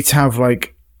would be to have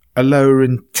like a lower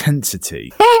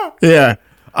intensity. Yeah.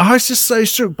 I was just so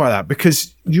struck by that,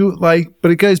 because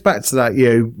but it goes back to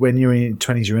that, when you're in your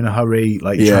 20s, you're in a hurry,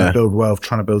 like you're trying to build wealth,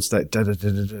 trying to build state,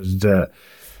 and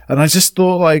I just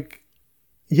thought I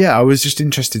was just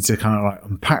interested to kind of like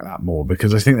unpack that more,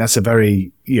 because I think that's a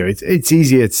very, it's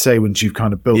easier to say once you've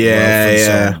kind of built wealth and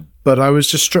so on, but I was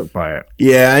just struck by it.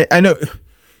 Yeah, I know,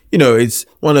 it's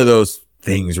one of those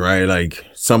things, right? Like,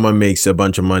 someone makes a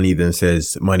bunch of money, then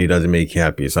says money doesn't make you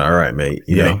happy. It's like, all right, mate,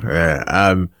 you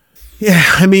know? Yeah,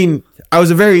 I mean, I was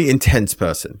a very intense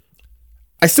person.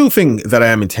 I still think that I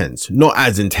am intense, not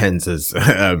as intense as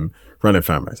running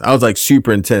families. I was like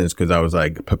super intense because I was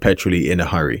like perpetually in a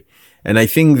hurry. And I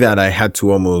think that I had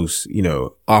to almost,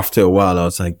 after a while, I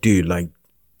was like, dude, like,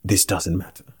 this doesn't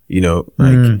matter.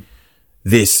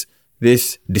 This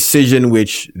decision,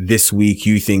 which this week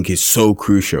you think is so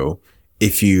crucial,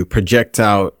 if you project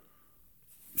out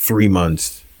 3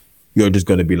 months, you're just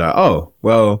going to be like, oh,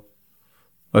 well,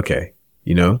 okay,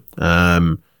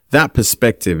 that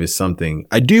perspective is something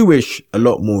I do wish a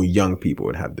lot more young people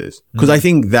would have this, because I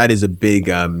think that is a big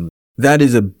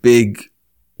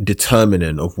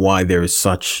determinant of why there is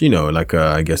such,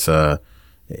 a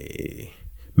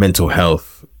mental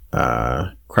health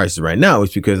crisis right now,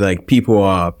 is because like people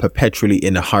are perpetually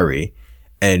in a hurry,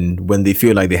 and when they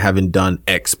feel like they haven't done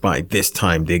X by this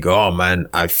time, they go, oh man,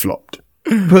 I flopped.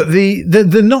 But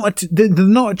the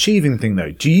not achieving thing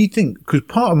though, do you think, because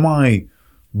part of my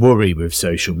worry with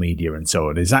social media and so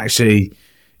on is actually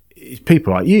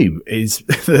people like you, is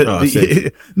but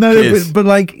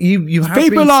like you have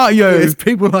people like you, it's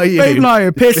people like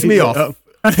you piss me off.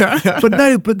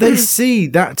 but they see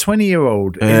that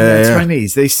 20-year-old in their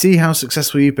 20s, they see how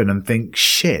successful you've been and think,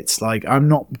 shit, like I'm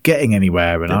not getting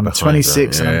anywhere, and I'm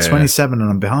 26 and I'm 27 and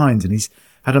I'm behind, and he's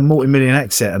had a multi-million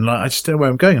exit, and like I just don't know where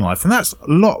I'm going in life. And that's a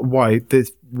lot why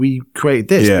we create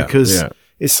this, because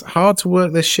it's hard to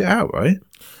work this shit out, right?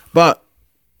 But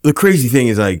the crazy thing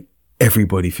is, like,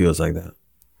 everybody feels like that.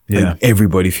 Yeah. Like,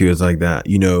 everybody feels like that.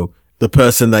 The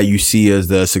person that you see as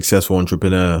the successful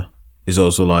entrepreneur is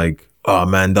also like, oh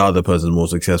man, the other person's more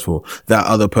successful. That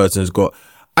other person's got...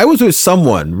 I was with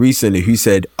someone recently who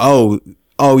said, oh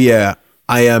yeah,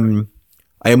 I am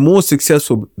more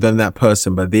successful than that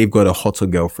person, but they've got a hotter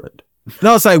girlfriend. And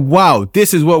I was like, wow,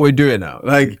 this is what we're doing now.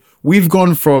 Like, we've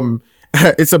gone from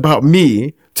it's about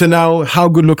me to now how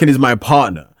good looking is my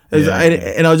partner. Yeah.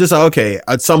 And I was just like, okay,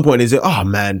 at some point is it, oh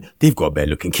man, they've got better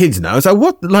looking kids now. It's like,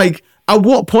 what, like, at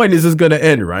what point is this going to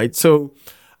end, right? So,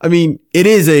 I mean, it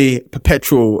is a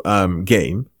perpetual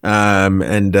game.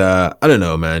 And I don't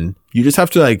know, man. You just have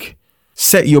to like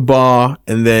set your bar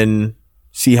and then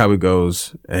see how it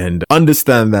goes and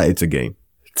understand that it's a game.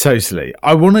 Totally.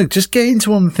 I want to just get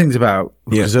into one of the things about,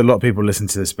 because a lot of people listen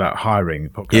to this about hiring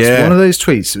podcasts. Yeah. One of those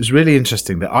tweets, it was really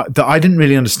interesting that I didn't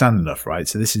really understand enough, right?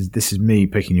 So this is me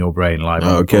picking your brain live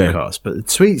on the podcast. But the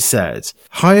tweet said,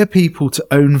 hire people to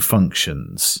own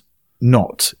functions,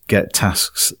 not get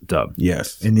tasks done.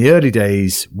 Yes. In the early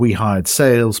days, we hired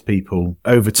salespeople.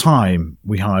 Over time,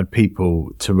 we hired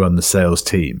people to run the sales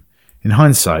team. In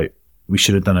hindsight, we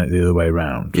should have done it the other way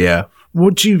around. Yeah.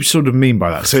 What do you sort of mean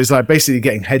by that? So it's like basically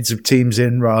getting heads of teams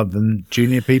in rather than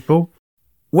junior people?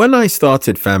 When I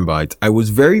started Fanbyte, I was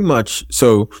very much,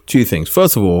 so two things.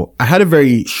 First of all, I had a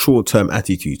very short-term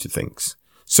attitude to things.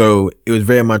 So it was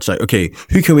very much like, okay,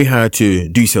 who can we hire to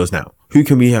do sales now? Who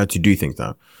can we hire to do things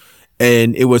now?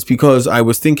 And it was because I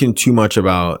was thinking too much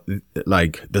about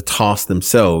like the tasks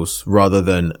themselves rather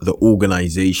than the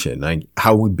organization, like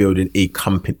how we building a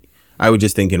company. I was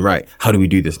just thinking, right, how do we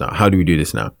do this now? How do we do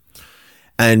this now?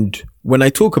 And when I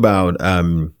talk about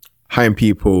hiring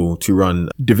people to run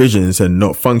divisions and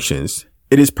not functions,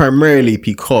 it is primarily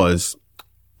because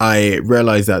I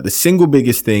realized that the single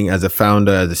biggest thing as a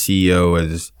founder, as a CEO,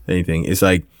 as anything, is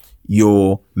like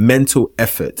your mental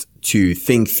effort to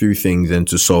think through things and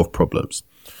to solve problems.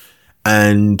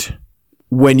 And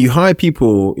when you hire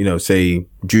people, you know, say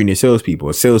junior salespeople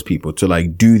or salespeople to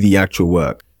like do the actual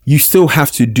work, you still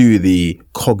have to do the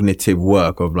cognitive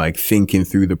work of like thinking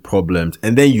through the problems,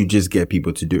 and then you just get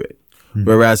people to do it.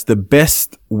 Whereas the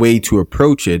best way to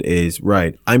approach it is,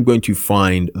 right, I'm going to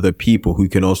find the people who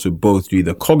can also both do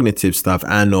the cognitive stuff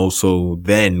and also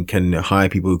then can hire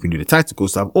people who can do the tactical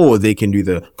stuff, or they can do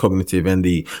the cognitive and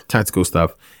the tactical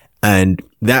stuff. And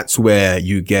that's where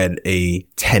you get a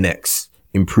 10x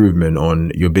improvement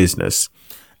on your business.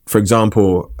 For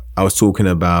example, I was talking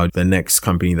about the next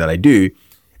company that I do,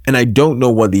 and I don't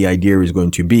know what the idea is going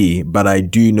to be, but I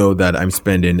do know that I'm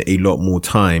spending a lot more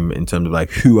time in terms of like,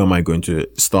 who am I going to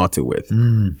start it with?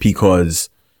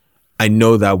 Because I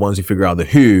know that once you figure out the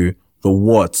who, the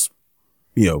what,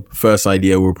 you know, first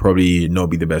idea will probably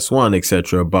not be the best one,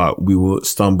 etc., but we will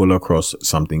stumble across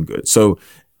something good. So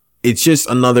it's just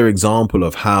another example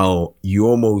of how you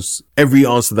almost, every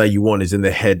answer that you want is in the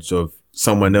heads of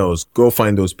someone else. Go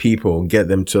find those people, get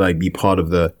them to like be part of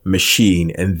the machine,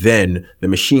 and then the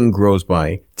machine grows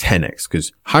by 10x.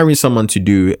 Because hiring someone to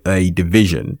do a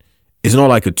division is not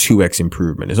like a 2x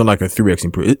improvement. It's not like a 3x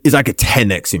improvement. It's like a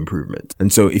 10x improvement.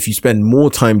 And so if you spend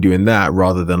more time doing that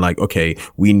rather than like, okay,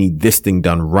 we need this thing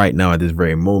done right now at this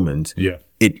very moment,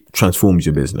 it transforms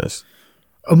your business.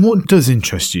 And what does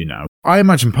interest you now? I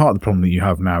imagine part of the problem that you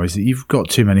have now is that you've got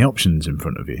too many options in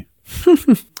front of you.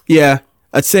 Yeah.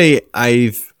 I'd say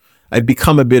I've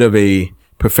become a bit of a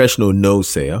professional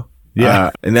no-sayer.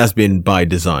 Yeah. And that's been by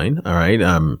design. All right.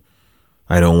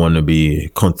 I don't want to be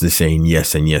constantly saying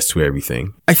yes and yes to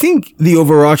everything. I think the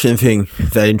overarching thing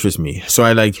that interests me. So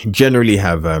I like generally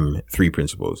have 3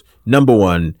 principles. Number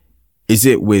 1, is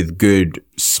it with good,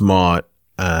 smart,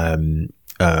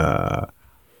 high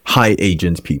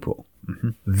agent people?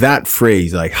 That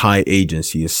phrase, like high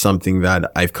agency, is something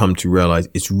that I've come to realize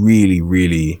is really,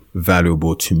 really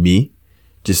valuable to me.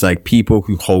 Just like people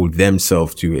who hold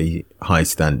themselves to a high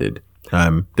standard.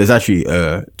 There's actually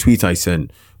a tweet I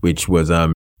sent, which was,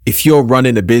 if you're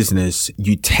running a business,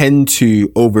 you tend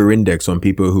to over-index on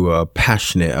people who are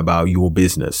passionate about your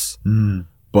business.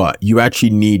 But you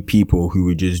actually need people who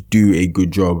would just do a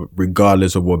good job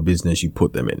regardless of what business you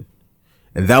put them in.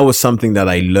 And that was something that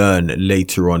I learned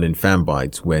later on in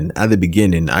Fanbyte, when at the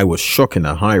beginning I was shocking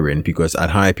at hiring because I'd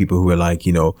hire people who were like,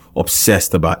 you know,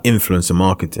 obsessed about influencer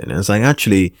marketing. And it's like,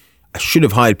 actually, I should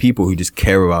have hired people who just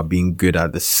care about being good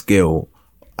at the skill,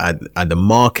 at the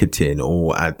marketing,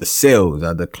 or at the sales,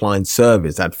 at the client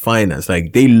service, at finance.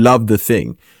 Like, they love the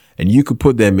thing. And you could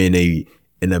put them in a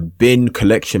bin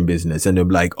collection business and they're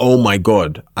like, oh my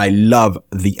God, I love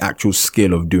the actual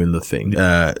skill of doing the thing.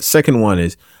 Second one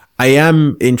is, I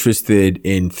am interested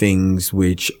in things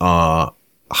which are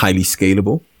highly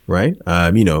scalable, right?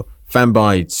 You know,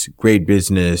 Fanbyte's great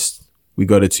business. We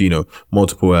got it to, you know,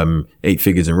 multiple 8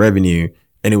 figures in revenue,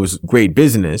 and it was great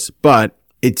business, but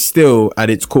it still at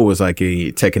its core was like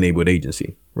a tech-enabled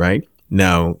agency, right?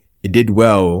 Now, it did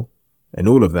well and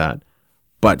all of that,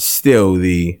 but still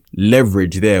the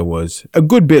leverage there was a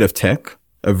good bit of tech,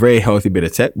 a very healthy bit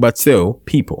of tech, but still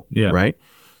people, right?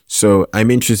 So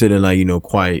I'm interested in like, you know,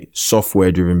 quite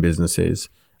software driven businesses.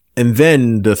 And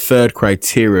then the third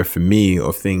criteria for me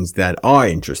of things that are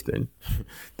interesting,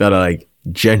 that are like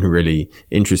generally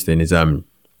interesting, is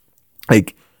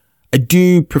like I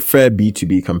do prefer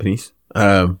B2B companies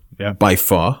by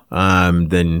far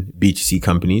than B2C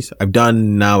companies. I've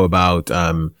done now about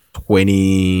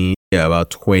 20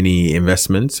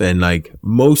 investments, and like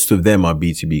most of them are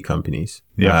B2B companies.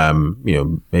 You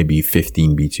know, maybe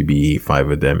 15 B2B, 5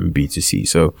 of them B2C.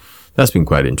 So that's been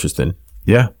quite interesting.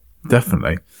 Yeah,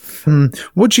 definitely.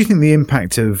 What do you think the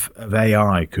impact of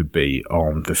AI could be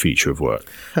on the future of work?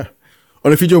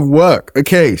 On the future of work.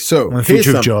 Okay, so On the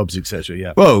future of jobs, etc.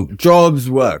 Yeah. Well, jobs,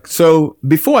 work. So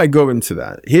before I go into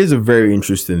that, here's a very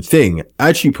interesting thing. I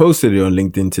actually posted it on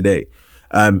LinkedIn today.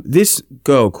 This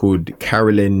girl called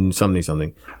Carolyn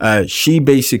something. She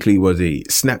basically was a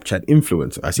Snapchat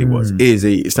influencer, is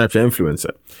a Snapchat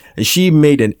influencer. And she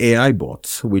made an AI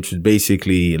bot, which was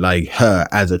basically like her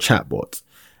as a chat bot.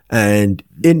 And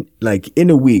in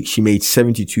a week, she made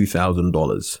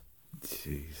 $72,000.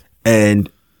 And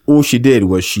all she did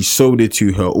was she sold it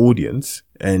to her audience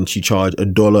and she charged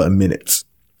 $1 a minute.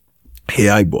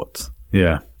 AI bot.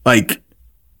 Yeah. Like,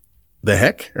 the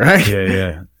heck, right?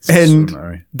 Yeah.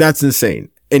 And that's insane.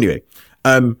 Anyway,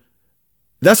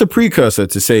 that's a precursor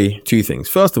to say two things.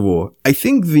 First of all, I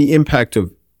think the impact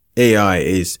of AI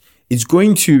is it's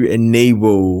going to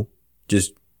enable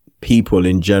just people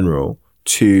in general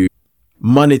to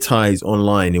monetize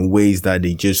online in ways that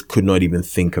they just could not even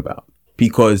think about.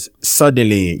 Because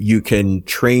suddenly you can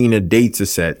train a data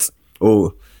set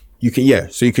so you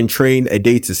can train a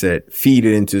data set, feed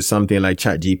it into something like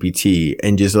ChatGPT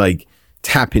and just like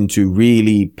tap into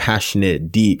really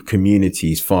passionate, deep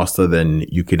communities faster than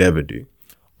you could ever do.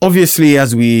 Obviously,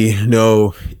 as we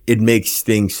know, it makes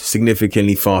things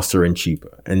significantly faster and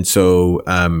cheaper. And so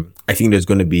I think there's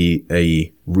going to be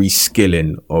a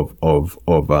reskilling of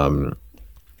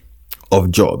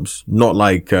jobs, not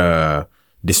like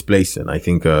displacing, I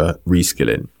think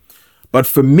reskilling. But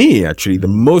for me, actually, the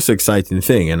most exciting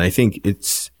thing, and I think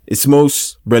it's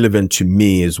most relevant to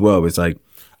me as well, is like,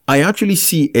 I actually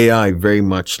see AI very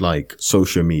much like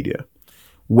social media.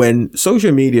 When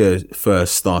social media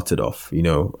first started off,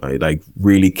 I like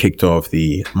really kicked off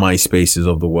the MySpaces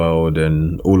of the world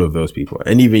and all of those people.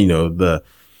 And even,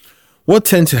 what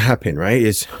tends to happen, right,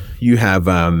 is you have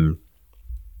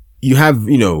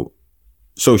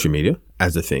social media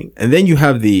as a thing. And then you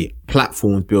have the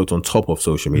platforms built on top of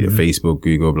social media, Facebook,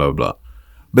 Google, blah, blah, blah.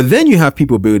 But then you have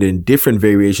people building different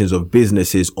variations of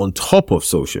businesses on top of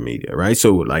social media, right?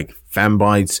 So like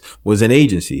Fanbytes was an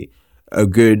agency. A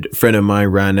good friend of mine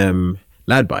ran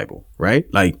Lad Bible, right?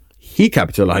 Like he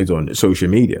capitalized on social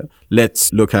media.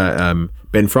 Let's look at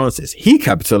Ben Francis. He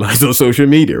capitalized on social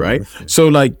media, right? So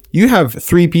like you have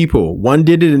three people. One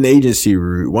did it an agency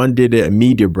route. One did it a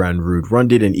media brand route. One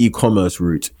did an e-commerce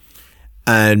route.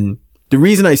 And the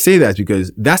reason I say that is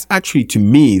because that's actually, to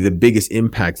me, the biggest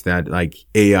impact that like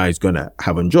AI is going to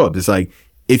have on jobs. It's like,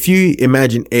 if you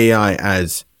imagine AI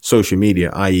as social media,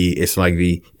 i.e. it's like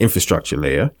the infrastructure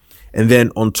layer. And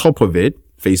then on top of it,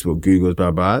 Facebook, Google,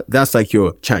 blah, blah, that's like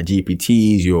your Chat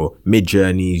GPTs, your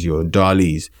Midjourneys, your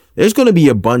DALL-Es. There's going to be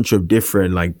a bunch of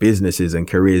different like businesses and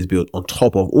careers built on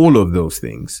top of all of those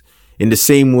things. In the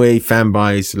same way,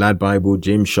 Fanbytes, Lad Bible,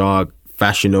 Gymshark,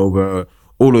 Fashion Nova,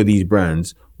 all of these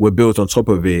brands were built on top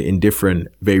of it in different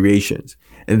variations.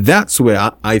 And that's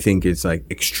where I think it's like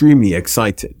extremely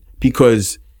exciting,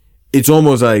 because it's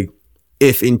almost like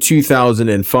if in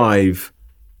 2005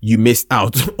 you missed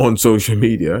out on social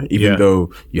media, even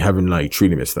though you haven't like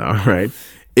truly missed out, right?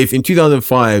 If in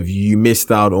 2005 you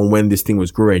missed out on when this thing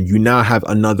was growing, you now have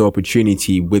another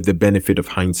opportunity with the benefit of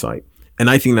hindsight. And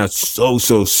I think that's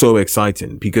so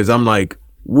exciting, because I'm like,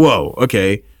 whoa,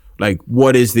 okay. Like,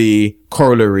 what is the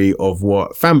corollary of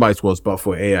what Fanbytes was but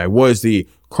for AI? What is the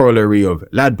corollary of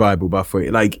Lad Bible but for AI?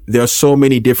 Like, there are so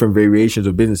many different variations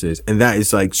of businesses. And that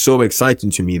is like so exciting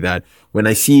to me that when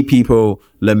I see people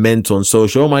lament on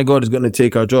social, oh my God, it's going to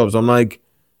take our jobs. I'm like,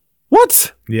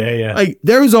 what? Yeah. Like,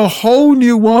 there is a whole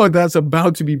new world that's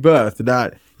about to be birthed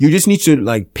that you just need to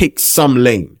like pick some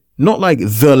lane. Not like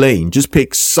the lane, just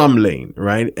pick some lane,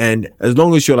 right? And as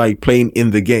long as you're like playing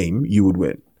in the game, you would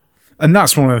win. And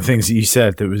that's one of the things that you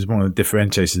said that was one of the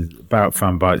differentiators about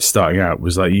Fanbytes starting out,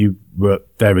 was like you were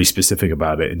very specific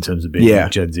about it in terms of being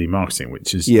Gen Z marketing,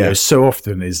 which is so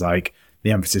often is like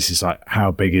the emphasis is like, how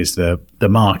big is the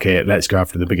market? Let's go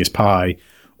after the biggest pie,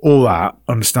 all that,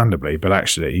 understandably. But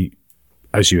actually,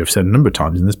 as you have said a number of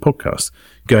times in this podcast,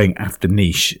 going after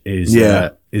niche is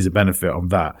a benefit of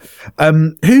that.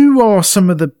 Who are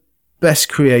some of the best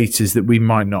creators that we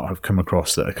might not have come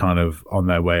across that are kind of on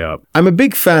their way up? I'm a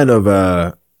big fan of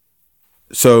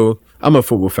so I'm a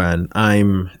football fan.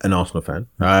 I'm an Arsenal fan.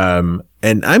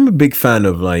 And I'm a big fan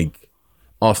of like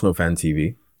Arsenal Fan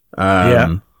TV.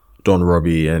 Don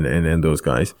Robbie and those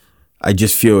guys. I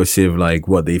just feel as if like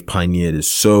what they've pioneered is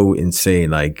so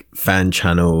insane, like fan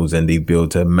channels, and they've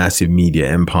built a massive media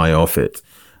empire off it.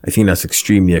 I think that's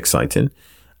extremely exciting.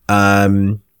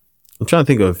 I'm trying to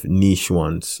think of niche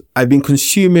ones. I've been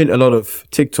consuming a lot of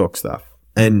TikTok stuff.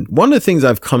 And one of the things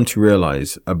I've come to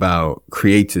realize about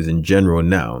creators in general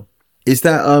now is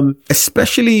that,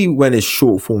 especially when it's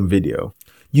short form video,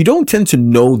 you don't tend to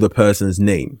know the person's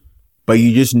name, but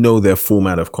you just know their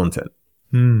format of content.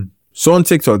 So on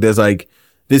TikTok, there's like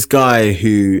this guy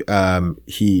who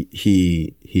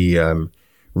he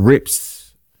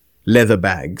rips leather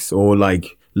bags or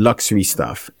like luxury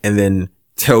stuff and then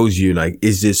tells you like,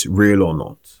 is this real or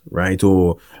not, right?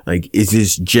 Or like, is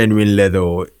this genuine leather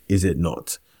or is it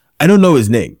not? I don't know his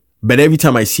name, but every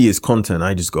time I see his content,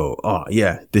 I just go, oh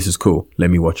yeah, this is cool. Let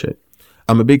me watch it.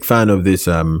 I'm a big fan of this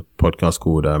podcast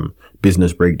called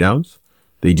Business Breakdowns.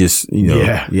 They just,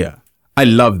 yeah. I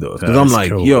love those because I'm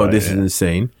like, cool, yo, right? This is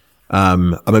insane.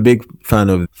 I'm a big fan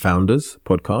of Founders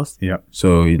podcast. Yeah.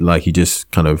 So like he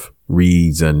just kind of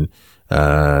reads and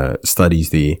studies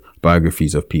the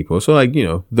biographies of people. So like,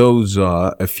 those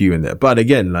are a few in there. But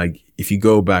again, like if you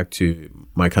go back to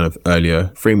my kind of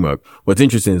earlier framework, what's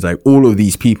interesting is like all of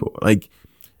these people, like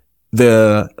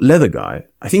the leather guy,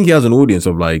 I think he has an audience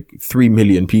of like 3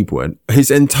 million people. And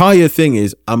his entire thing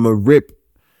is, I'm a rip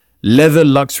leather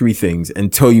luxury things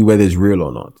and tell you whether it's real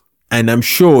or not. And I'm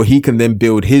sure he can then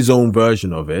build his own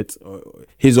version of it,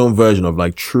 his own version of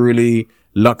like truly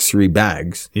luxury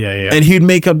bags. Yeah. And he'd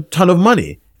make a ton of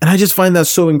money. And I just find that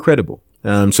so incredible.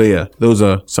 So yeah, those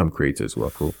are some creators who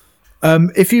are cool.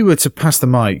 If you were to pass the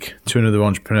mic to another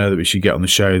entrepreneur that we should get on the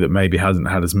show that maybe hasn't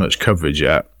had as much coverage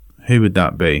yet, who would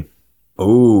that be?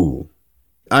 Oh,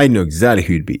 I know exactly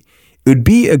who it'd be. It would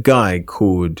be a guy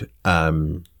called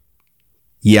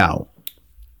Yao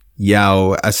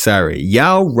Asari.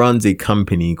 Yao runs a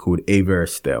company called Ava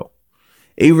Estelle.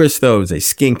 Ava Estelle is a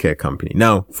skincare company.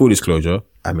 Now, full disclosure,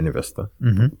 I'm an investor,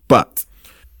 but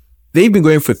they've been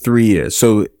going for 3 years.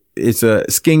 So it's a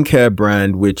skincare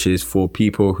brand which is for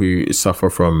people who suffer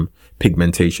from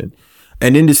pigmentation.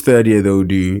 And in this third year, they'll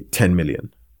do 10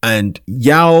 million. And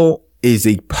Yao is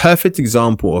a perfect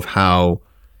example of how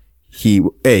he,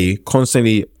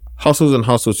 constantly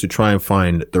hustles to try and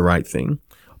find the right thing,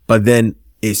 but then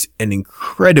is an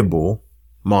incredible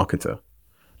marketer.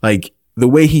 Like the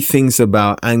way he thinks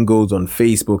about angles on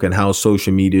Facebook and how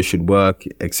social media should work,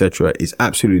 etc., is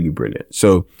absolutely brilliant.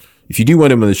 So if you do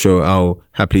want him on the show, I'll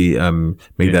happily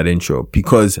make that intro,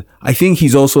 because I think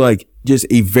he's also like just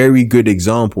a very good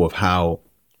example of how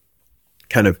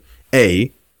kind of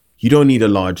you don't need a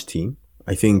large team.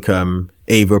 I think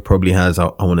Ava probably has, I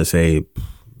want to say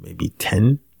maybe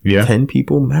 10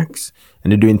 people max,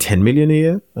 and they're doing 10 million a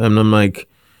year. And I'm like,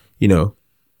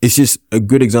 it's just a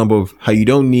good example of how you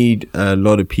don't need a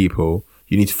lot of people.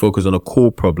 You need to focus on a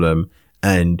core problem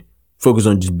and focus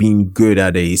on just being good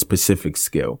at a specific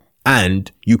skill.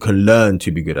 And you can learn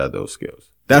to be good at those skills.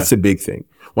 That's a big thing.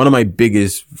 One of my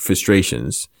biggest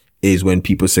frustrations is when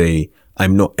people say,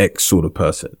 I'm not X sort of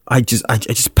person. I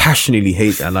just passionately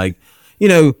hate that. Like,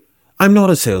 I'm not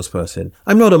a salesperson.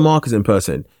 I'm not a marketing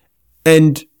person.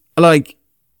 And like,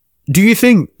 do you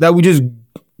think that we just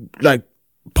like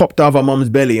popped out of our mom's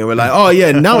belly and we're like, oh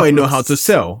yeah, now I know how to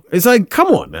sell? It's like, come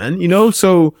on, man.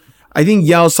 So I think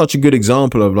Yao's such a good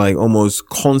example of like almost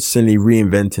constantly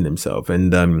reinventing himself,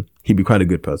 and he'd be quite a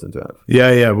good person to have.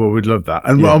 Yeah. Well, we'd love that.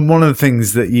 And one of the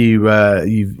things that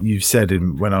you've said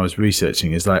when I was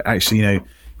researching is like, actually,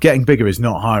 getting bigger is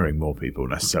not hiring more people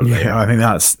necessarily. Yeah. I think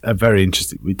that's a very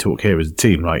interesting. We talk here as a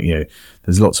team, like,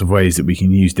 there's lots of ways that we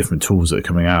can use different tools that are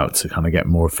coming out to kind of get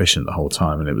more efficient the whole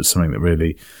time. And it was something that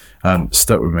really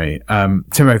stuck with me.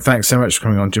 Timo, thanks so much for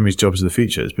coming on Jimmy's Jobs of the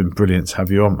Future. It's been brilliant to have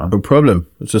you on, man. No problem.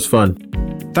 It's just fun.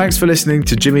 Thanks for listening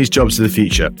to Jimmy's Jobs of the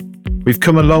Future. We've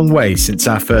come a long way since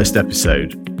our first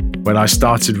episode, when I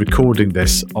started recording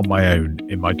this on my own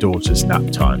in my daughter's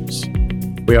nap times.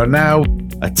 We are now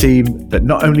a team that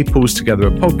not only pulls together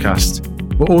a podcast,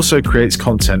 but also creates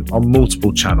content on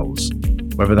multiple channels,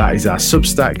 whether that is our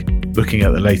Substack, looking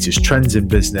at the latest trends in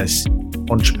business,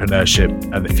 entrepreneurship,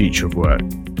 and the future of work,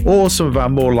 or some of our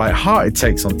more light-hearted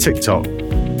takes on TikTok,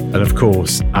 and of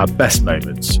course, our best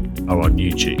moments are on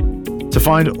YouTube. To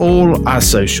find all our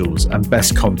socials and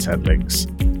best content links,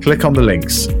 click on the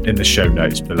links in the show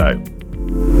notes below.